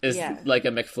is Yeah. like a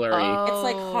McFlurry It's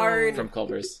like hard. from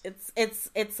Culver's. It's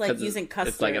like 'Cause using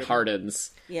custard. It's like it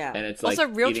hardens. Yeah. And it's like Also,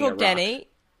 real eating a talk, rock. Danny.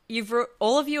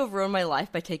 All of you have ruined my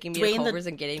life by taking me to Dwayne the- Culver's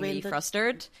and getting me Dwayne the-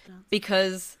 frustrated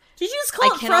because Did you just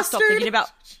call I it cannot stop frustard? thinking about.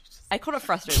 I call it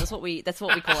frustrated. That's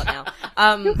what we call it now.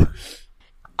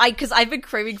 Because I've been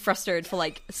craving frustrated for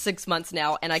like 6 months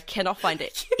now, and I cannot find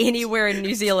it anywhere in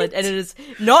New Zealand, and it is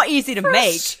not easy to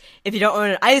make if you don't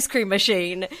own an ice cream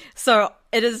machine. So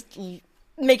it is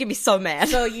making me so mad.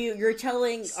 So you're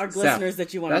telling our listeners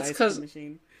that you want an that's ice cream 'cause-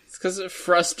 machine. It's because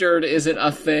frustard isn't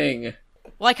a thing.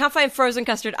 Well, I can't find frozen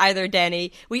custard either,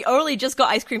 Danny. We only just got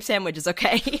ice cream sandwiches,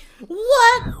 okay?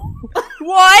 What?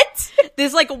 What?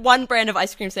 There's like one brand of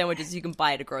ice cream sandwiches you can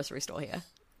buy at a grocery store here.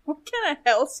 What kind of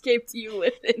hellscape do you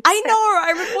live in? I know. I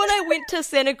remember when I went to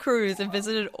Santa Cruz and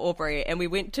visited Aubrey, and we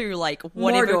went to like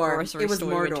whatever Mordor. grocery It was store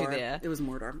we went to Mordor. there. It was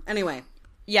Mordor. Anyway,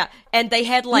 Yeah, and they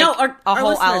had like no, a our whole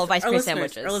listeners, aisle of ice our cream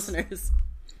listeners, sandwiches. Our listeners.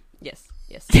 Yes.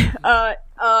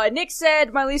 Nick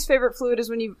said my least favorite fluid is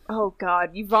when you, oh god,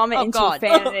 you vomit Oh, into God. a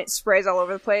fan and it sprays all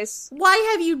over the place.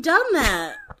 Why have you done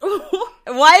that?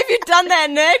 Why have you done that,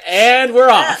 Nick? And we're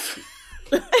off.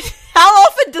 How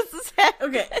often does this happen?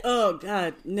 Okay. Oh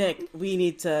God, Nick, we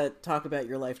need to talk about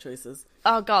your life choices.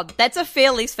 Oh god, that's a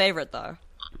fair least favorite though.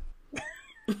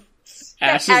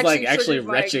 Ash is like actually triggers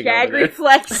my retching gag over there.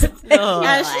 reflex. Ash,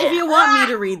 if you want me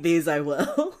to read these, I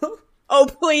will. Oh,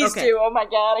 please Okay. do. Oh my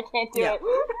god, I can't do Yeah. it.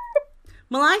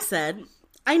 Malai said,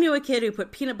 I knew a kid who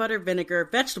put peanut butter, vinegar,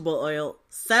 vegetable oil,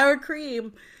 sour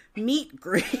cream, meat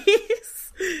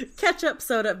grease, ketchup,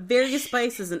 soda, various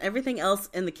spices, and everything else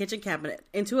in the kitchen cabinet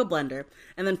into a blender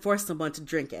and then forced someone to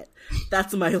drink it.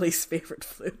 That's my least favorite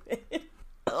fluid.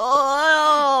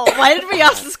 Oh, why did we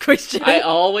ask this question? I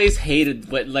always hated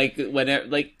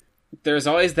there's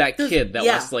always that kid that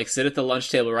yeah. wants to like sit at the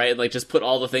lunch table, right, and like just put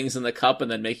all the things in the cup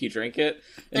and then make you drink it.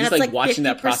 And, And just it's like watching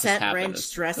that process 50% happen ranch is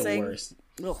dressing. the worst.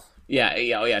 Ugh.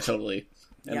 Yeah, totally.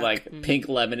 And Yuck. like pink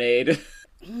lemonade.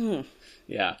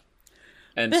 Yeah.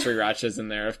 And srirachas in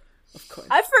there.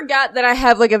 I forgot that I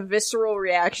have like a visceral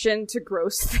reaction to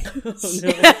gross things.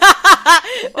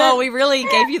 Well, we really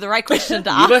gave you the right question to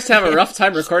You ask. must have a rough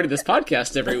time recording this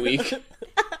podcast every week.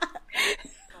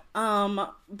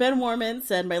 Ben Warman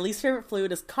said, my least favorite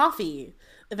fluid is coffee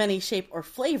of any shape or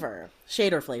flavor.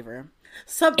 Shade or flavor.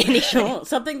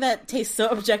 Something that tastes so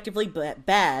objectively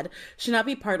bad should not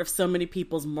be part of so many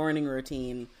people's morning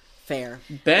routine. Fair.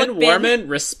 Ben Look, Ben- Warman,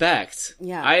 respect.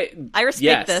 Yeah. I respect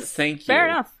yes, this. Thank you. Fair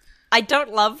enough. I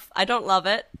don't love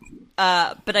it,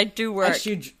 but I do work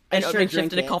an opening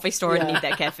shift in a coffee store and need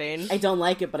that caffeine. I don't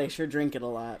like it, but I sure drink it a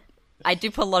lot. I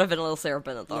do put a lot of vanilla syrup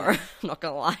in it, though. I'm not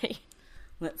gonna lie.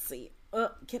 Let's see.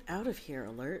 Get out of here,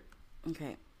 alert.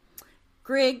 Okay.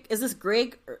 Greg, is this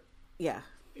Greg? Yeah.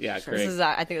 Yeah, Sure. Greg.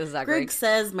 I think this is that Greg Greg.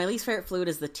 says, my least favorite fluid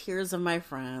is the tears of my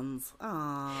friends.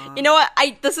 Aww. You know what?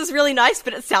 This is really nice,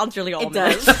 but it sounds really It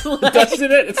ominous. does.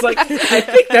 Doesn't it? It's like, I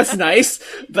think that's nice,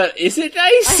 but is it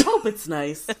I nice? hope it's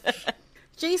nice.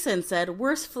 Jason said,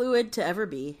 worst fluid to ever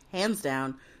be, hands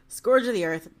down, scourge of the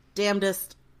earth,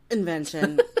 damnedest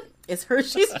invention, is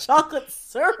Hershey's chocolate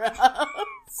syrup.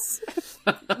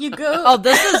 You go... Oh,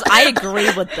 I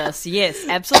agree with this. Yes,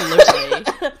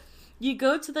 absolutely. You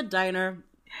go to the diner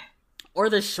or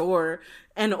the shore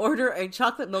and order a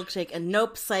chocolate milkshake, and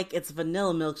nope, psych, it's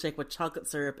vanilla milkshake with chocolate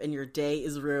syrup, and your day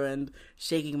is ruined.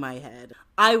 Shaking my head.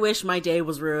 I wish my day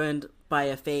was ruined by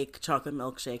a fake chocolate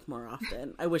milkshake more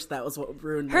often. I wish that was what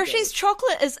ruined my Hershey's day.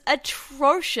 chocolate is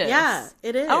atrocious. Yeah,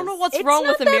 it is. I don't know what's It's wrong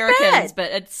not with that Americans, bad.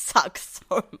 but it sucks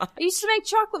so much. I used to make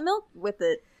chocolate milk with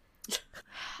it.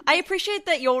 I appreciate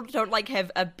that y'all don't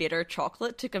have a better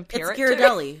chocolate to compare It's it to.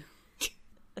 Ghirardelli.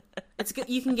 It's good.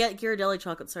 You can get Ghirardelli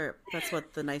chocolate syrup. That's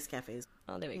what the nice cafes.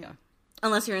 Oh, there we go.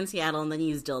 Unless you're in Seattle, and then you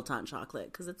use dilettante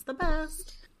chocolate because it's the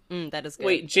best. That is good.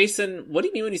 Wait, Jason, what do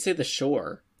you mean when you say the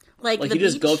shore? Like Like the you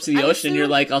just go beach, up to the I ocean and you're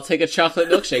assume? like, I'll take a chocolate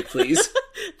milkshake, please.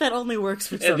 That only works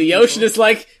for some And the people. ocean is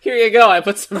like, here you go, I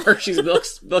put some Hershey's milk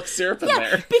syrup in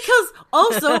there. Because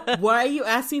also, why are you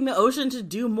asking the ocean to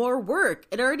do more work?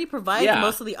 It already provides Yeah.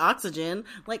 most of the oxygen.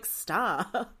 Like,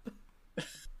 stop.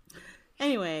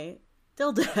 Anyway,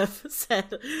 Dildev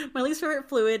said, my least favorite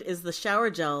fluid is the shower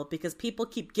gel because people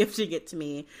keep gifting it to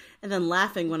me and then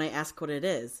laughing when I ask what it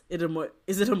is. Is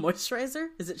it a moisturizer?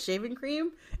 Is it shaving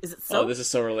cream? Is it soap? Oh, this is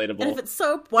so relatable. And if it's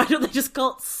soap, why don't they just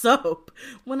call it soap?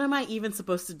 What am I even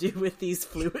supposed to do with these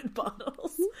fluid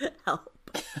bottles? Help.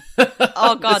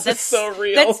 Oh god, This is that's so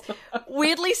real. That's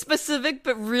weirdly specific,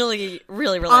 but really,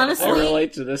 really relatable. Honestly, I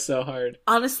relate to this so hard.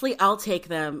 Honestly, I'll take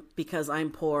them because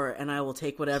I'm poor and I will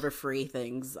take whatever free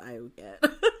things I get.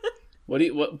 What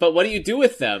do you do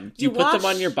with them? Do you, You put them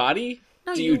wash- on your body?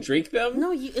 No, do you drink them?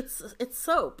 No, it's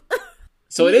soap.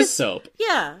 So it is soap.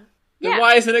 Yeah, Then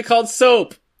why isn't it called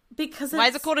soap? because Why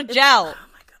is it called a gel?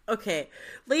 Okay,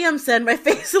 Liam said my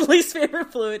least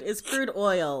favorite fluid is crude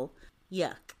oil.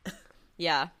 Yuck.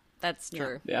 Yeah, that's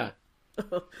true. Yeah.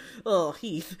 Oh,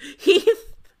 Heath.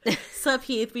 Sup,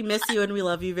 Heath? We miss you and we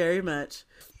love you very much.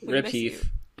 Rip miss Heath.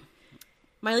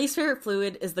 My least favorite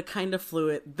fluid is the kind of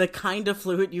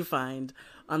fluid you find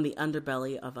on the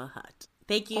underbelly of a hut.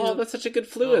 Thank you. Oh, that's such a good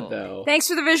fluid, though. Thanks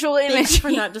for the visual Thank image. you for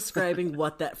not describing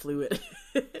what that fluid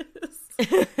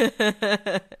is.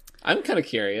 I'm kind of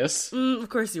curious. Of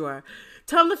course you are.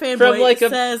 Tom the fanboy From like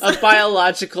says a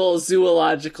biological,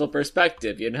 zoological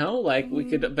perspective, you know? Like, we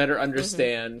could better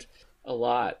understand a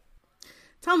lot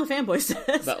Tom the fanboy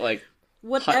says about, like, hut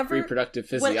whatever reproductive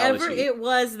physiology. whatever it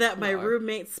was that my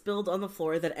roommate spilled on the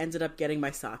floor that ended up getting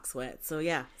my socks wet. So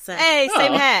yeah, Seth. Hey,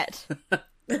 same Oh. hat.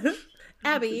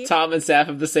 Abby. Tom and Saf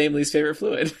have the same least favorite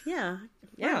fluid. Yeah.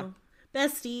 Yeah. Wow.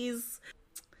 Besties.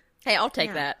 Hey, I'll take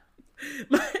Yeah. that.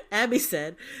 Abby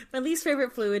said, my least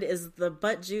favorite fluid is the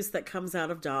butt juice that comes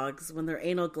out of dogs when their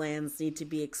anal glands need to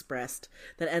be expressed.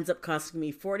 That ends up costing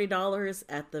me $40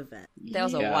 at the vet. That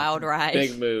was a Yeah. wild ride.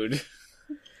 Big mood.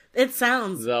 It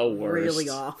sounds The worst. really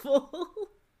awful.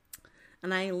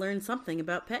 And I learned something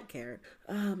about pet care.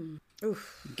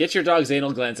 Oof. Get your dog's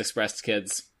anal glands expressed,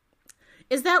 kids.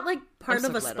 Is that like part I'm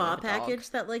of so a glad spa I'm a dog. package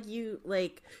that like you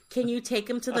like? Can you take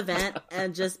them to the vet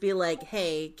and just be like,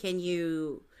 "Hey, can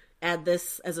you add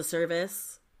this as a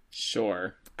service?"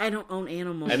 Sure. I don't own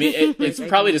animals. I mean, it's Like,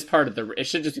 probably just part of the... It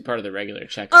should just be part of the regular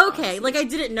checkup. okay. honestly. Like I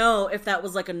didn't know if that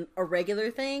was like a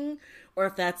regular thing or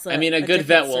if that's. I mean, a good different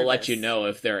vet will let service. you know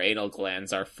if their anal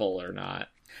glands are full or not.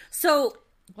 So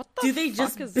What the Do they fuck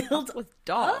just is build up with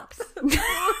dogs?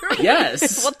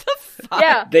 Yes! What the fuck?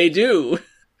 Yeah. They do.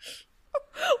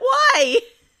 Why?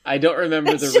 I don't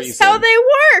remember That's the just reason. how they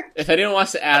work. If anyone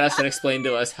wants to add us and explain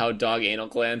to us how dog anal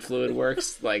gland fluid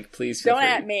works, like, please feel Don't free.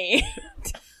 at me.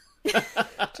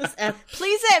 just at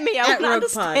Please at me. I at want to Rogue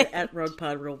understand. Pod, at Rogue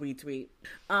Pod will retweet.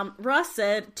 Ross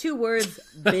said 2 words: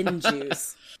 bin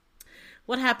juice.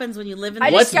 What happens when you live in I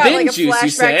the What's just got, bin like, a juice, you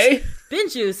flashback say? Bin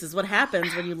juice is what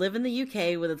happens when you live in the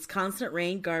UK with its constant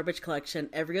rain garbage collection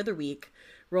every other week,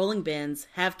 rolling bins,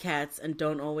 have cats, and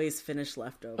don't always finish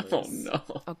leftovers. Oh, no.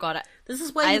 Oh god, This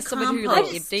is why I you as someone who like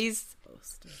compost. empties.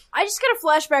 I just got a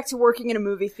flashback to working in a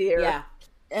movie theater. Yeah.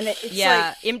 And it's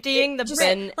Yeah, like, emptying the just-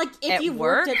 bin Like, if at you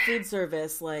work. worked at food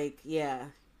service, like, yeah.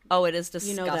 Oh, it is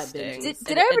You know that disgusting. bin juice.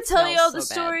 Did It- I ever it tell you all smells the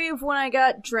so bad. story of when I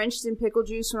got drenched in pickle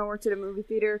juice when I worked at a movie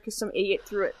theater because some idiot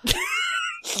threw it?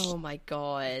 Oh my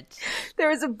god. There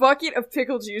was a bucket of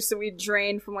pickle juice that we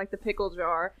drained from like the pickle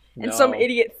jar, and No. some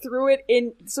idiot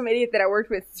that I worked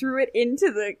with threw it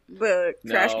into the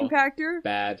trash No. compactor,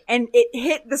 Bad. and it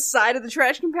hit the side of the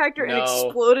trash compactor and No.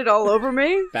 exploded all over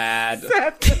me. Bad.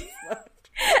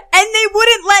 And they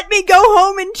wouldn't let me go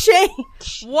home and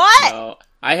change. What? No.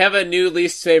 I have a new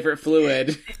least favorite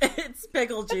fluid. It's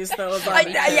pickle juice, though. is on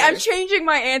me, too. I'm changing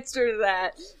my answer to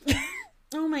that.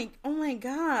 Oh my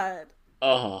god.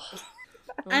 Oh.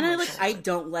 And I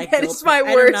don't like That dill is my I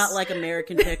do worst. not like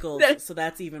American pickles, That- so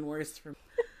that's even worse for me.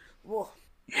 Whoa.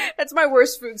 That's my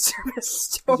worst food service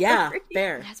story. Yeah,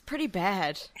 fair. That's pretty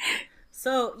bad.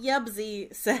 So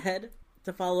Yubsy said,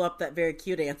 to follow up that very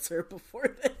cute answer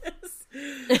before this,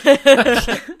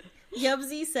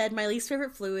 Yubsy said, my least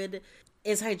favorite fluid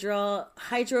is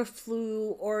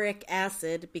hydrofluoric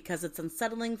acid because it's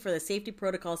unsettling for the safety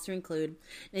protocols to include.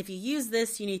 And if you use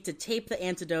this, you need to tape the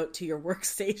antidote to your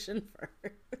workstation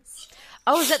first.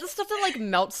 Oh, is that the stuff that like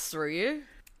melts through you?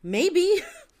 Maybe.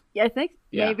 Yeah, I think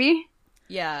Yeah. maybe.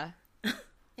 Yeah.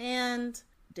 And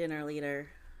dinner leader.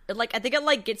 I think it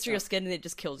like gets through your skin and it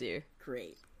just kills you.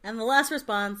 Great. And the last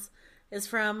response is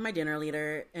from my dinner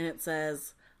leader, and it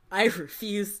says, I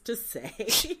refuse to say.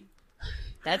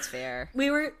 That's fair. we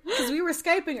were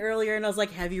Skyping earlier, and I was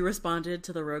like, have you responded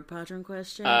to the Rogue Padron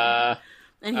question? And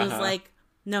he was like,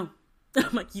 no.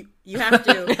 I'm like, you have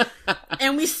to.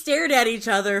 And we stared at each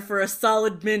other for a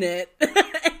solid minute.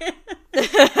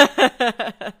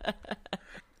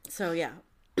 So, yeah.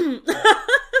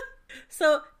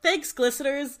 So, thanks,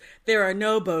 listeners. There are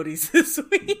no Bodies this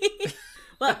week.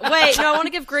 Well, Wait, no, I want to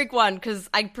give Greg one because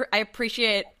I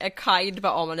appreciate a kind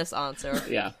but ominous answer.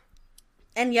 Yeah.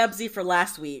 and Yubsy for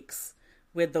last week's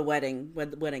with the wedding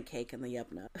cake and the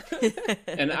Yub Nut.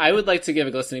 And I would like to give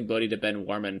a glistening Bodhi to Ben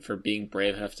Warman for being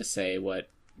brave enough to say what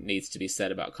needs to be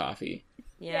said about coffee.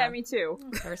 Yeah, me too.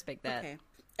 I respect that. Okay.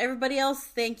 Everybody else,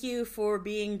 thank you for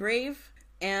being brave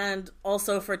and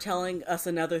also for telling us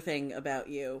another thing about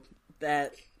you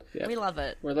that Yeah. We love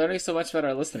it. We're learning so much about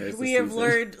our listeners. we this have season.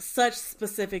 learned such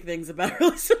specific things about our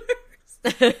listeners.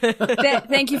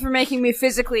 Thank you for making me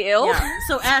physically ill. Yeah.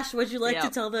 So, Ash, would you like Yeah. to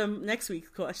tell them next week's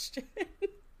question?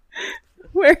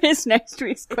 Where is next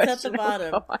week's It's question? at the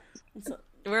bottom. Oh, God.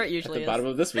 Where it At usually the is. bottom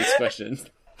of this week's question.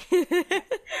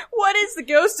 What is the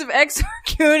ghost of X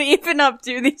Raccoon even up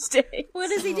to these days?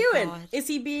 What is he Oh, doing? God. Is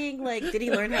he being like, did he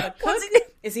learn how to cook? What's he-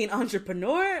 Is he an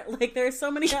entrepreneur? Like, there are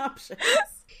so many options.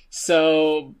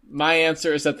 So my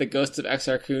answer is that the Ghost of X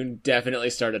Raccoon definitely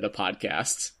started a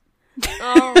podcast.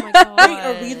 Oh my god. Wait,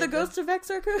 are we the ghost of X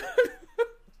Raccoon?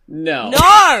 No. No!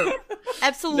 No,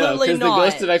 Absolutely because the not.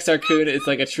 Ghost of X Raccoon is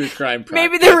like a true crime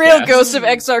Maybe the real podcast. ghost of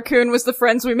X Raccoon was the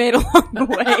friends we made along the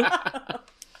way.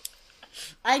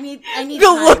 I need the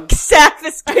time. look Saf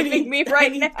is I giving need, me right I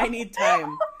need, now. I need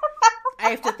time. I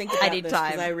have to think about I need this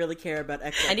time. because I really care about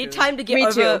X I need Raccoon. time to get Me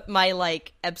over too. my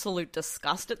like absolute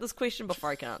disgust at this question before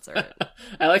I can answer it.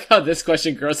 I like how this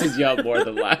question grosses you out more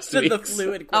than last The week's.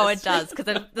 fluid Oh, question. it does,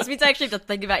 because this means I actually have to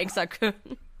think about Exarcoon.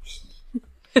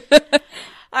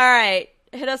 Alright,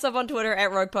 hit us up on Twitter at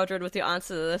RoguePodron with your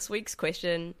answer to this week's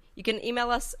question. You can email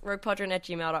us,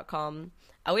 roguepodron@gmail.com.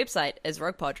 Our website is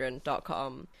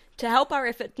roguepodron.com. To help our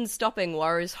effort in stopping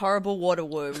Warrior's horrible water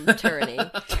womb tyranny,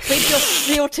 please your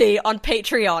fealty on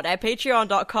Patreon at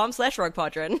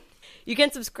patreon.com/roguepodron. You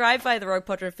can subscribe via the Rogue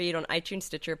Podron feed on iTunes,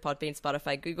 Stitcher, Podbean,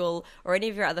 Spotify, Google, or any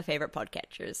of your other favorite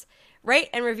podcatchers. Rate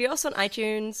and review us on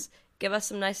iTunes. Give us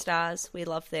some nice stars. We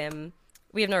love them.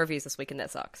 We have no reviews this week, and that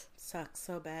sucks. Sucks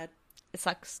so bad. It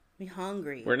sucks. Me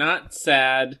hungry. We're not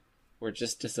sad. We're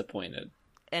just disappointed.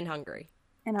 And hungry.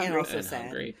 And and hungry. also And sad.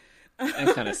 hungry.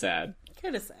 And kind of sad.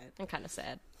 Kind of sad. And kind of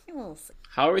sad. A little sad.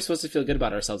 How are we supposed to feel good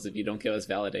about ourselves if you don't give us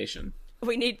validation?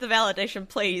 We need the validation,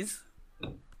 please.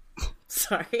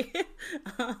 Sorry.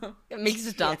 It makes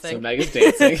us So dancing. Meg is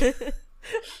dancing.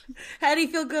 How do you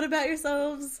feel good about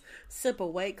yourselves? Sip a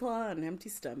White Claw on an empty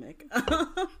stomach.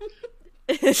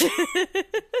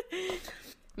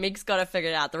 Meg's got it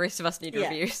figured out. The rest of us need Yeah.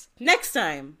 reviews. Next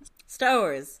time, Star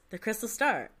Wars: The Crystal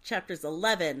Star, chapters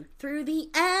 11 through the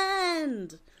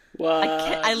end. What?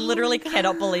 I literally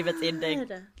cannot believe it's ending.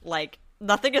 God. Like,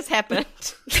 Nothing has happened.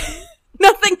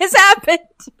 Nothing has happened.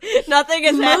 Nothing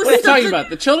has What are you happened. talking about?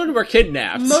 The children were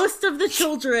kidnapped. Most of the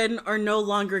children are no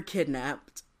longer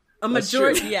kidnapped. A That's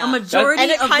majority, true. Yeah. a majority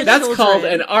And it of the kind of- That's children, called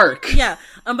an arc. yeah.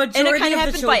 A majority kinda of the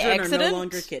happened by children are no accident.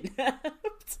 longer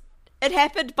kidnapped. It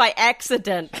happened by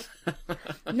accident.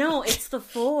 No, it's the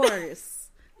Force.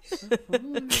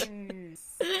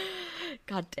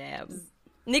 God damn.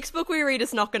 Next book we read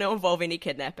is not going to involve any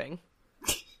kidnapping.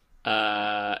 Is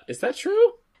that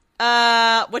true?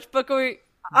 Which book are we...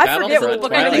 I Battlefront forget what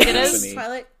book Twilight I think it is. Company.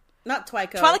 Twilight, not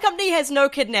Twyco. Twilight Company has no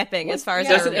kidnapping, as far as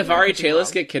Yeah. I Doesn't remember. Ivari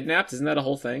Chalice get kidnapped? Isn't that a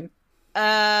whole thing? Oh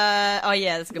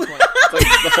yeah, that's a good point. It's like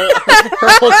her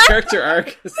whole character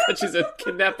arc is that she's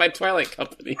kidnapped by Twilight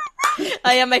Company.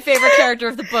 Oh yeah, my favorite character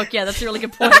of the book. Yeah, that's a really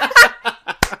good point.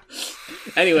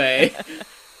 Anyway,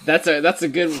 that's a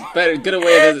good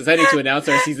way of deciding to announce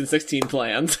our season 16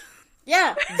 plans.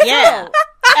 Yeah. Yeah. So,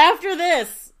 after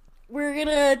this, we're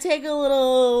gonna take a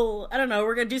little, I don't know,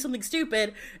 we're gonna do something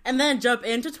stupid, and then jump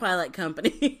into Twilight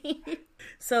Company.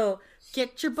 So,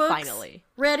 get your books Finally.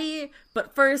 ready,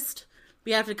 but first,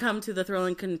 we have to come to the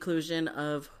thrilling conclusion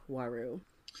of Waru.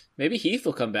 Maybe Heath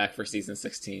will come back for season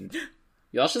 16.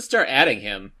 Y'all should start adding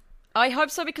him. I hope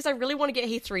so, because I really want to get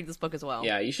Heath to read this book as well.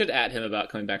 Yeah, you should add him about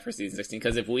coming back for season 16,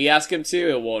 because if we ask him to,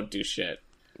 it won't do shit.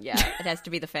 Yeah, it has to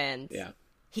be the fans. Yeah.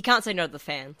 He can't say no to the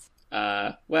fans.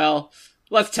 Well,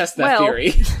 let's test that Well.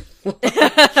 theory.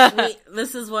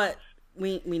 This is what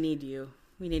we need you.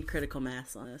 We need critical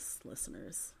mass on us,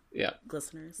 listeners. Yeah.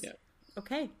 Listeners. Yeah.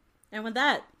 Okay. And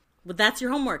that's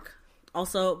your homework.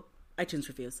 Also, iTunes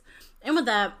reviews. And with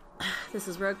that, this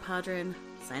is Rogue Padron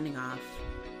signing off.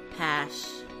 Pash.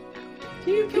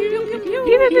 Pew, pew, pew, pew,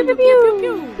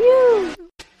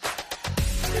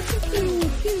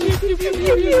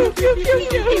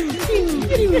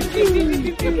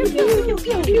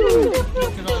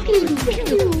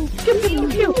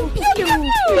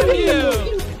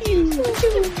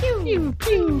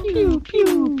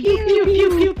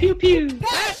 pew, pew.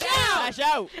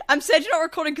 I'm sad you're not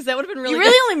recording because that would have been really You good.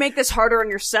 really only make this harder on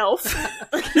yourself.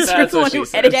 That's what she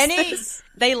said. Danny,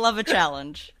 they love a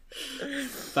challenge.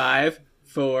 5,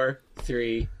 4,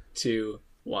 3, 2,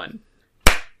 1.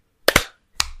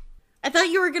 I thought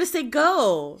you were going to say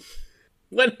go.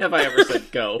 When have I ever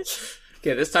said go?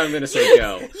 Okay, this time I'm going to say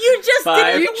go. You just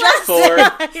 5, did it last 4,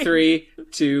 time. 3,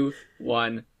 2,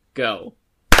 1, go.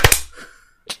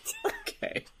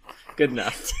 Okay, good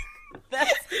enough.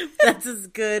 That's as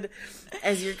good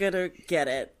as you're going to get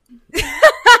it.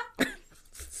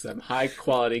 Some high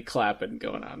quality clapping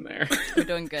going on there. We're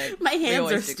doing good. My We hands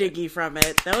always are do good. sticky from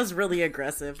it. That was really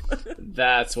aggressive.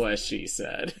 That's what she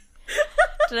said.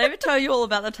 Did I ever tell you all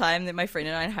about the time that my friend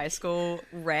and I in high school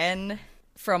ran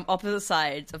from opposite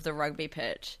sides of the rugby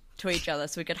pitch to each other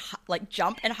so we could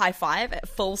jump and high five at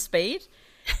full speed?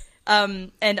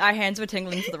 And our hands were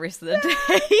tingling for the rest of the day.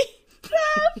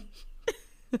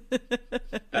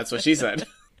 That's what she said.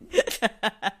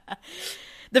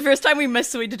 The first time we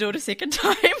missed, so we had to do it a second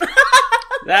time.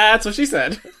 That's what she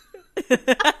said.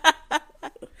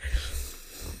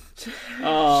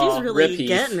 Oh, She's really rip Heath.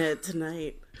 getting it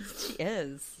tonight. She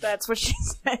is. That's what she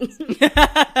said.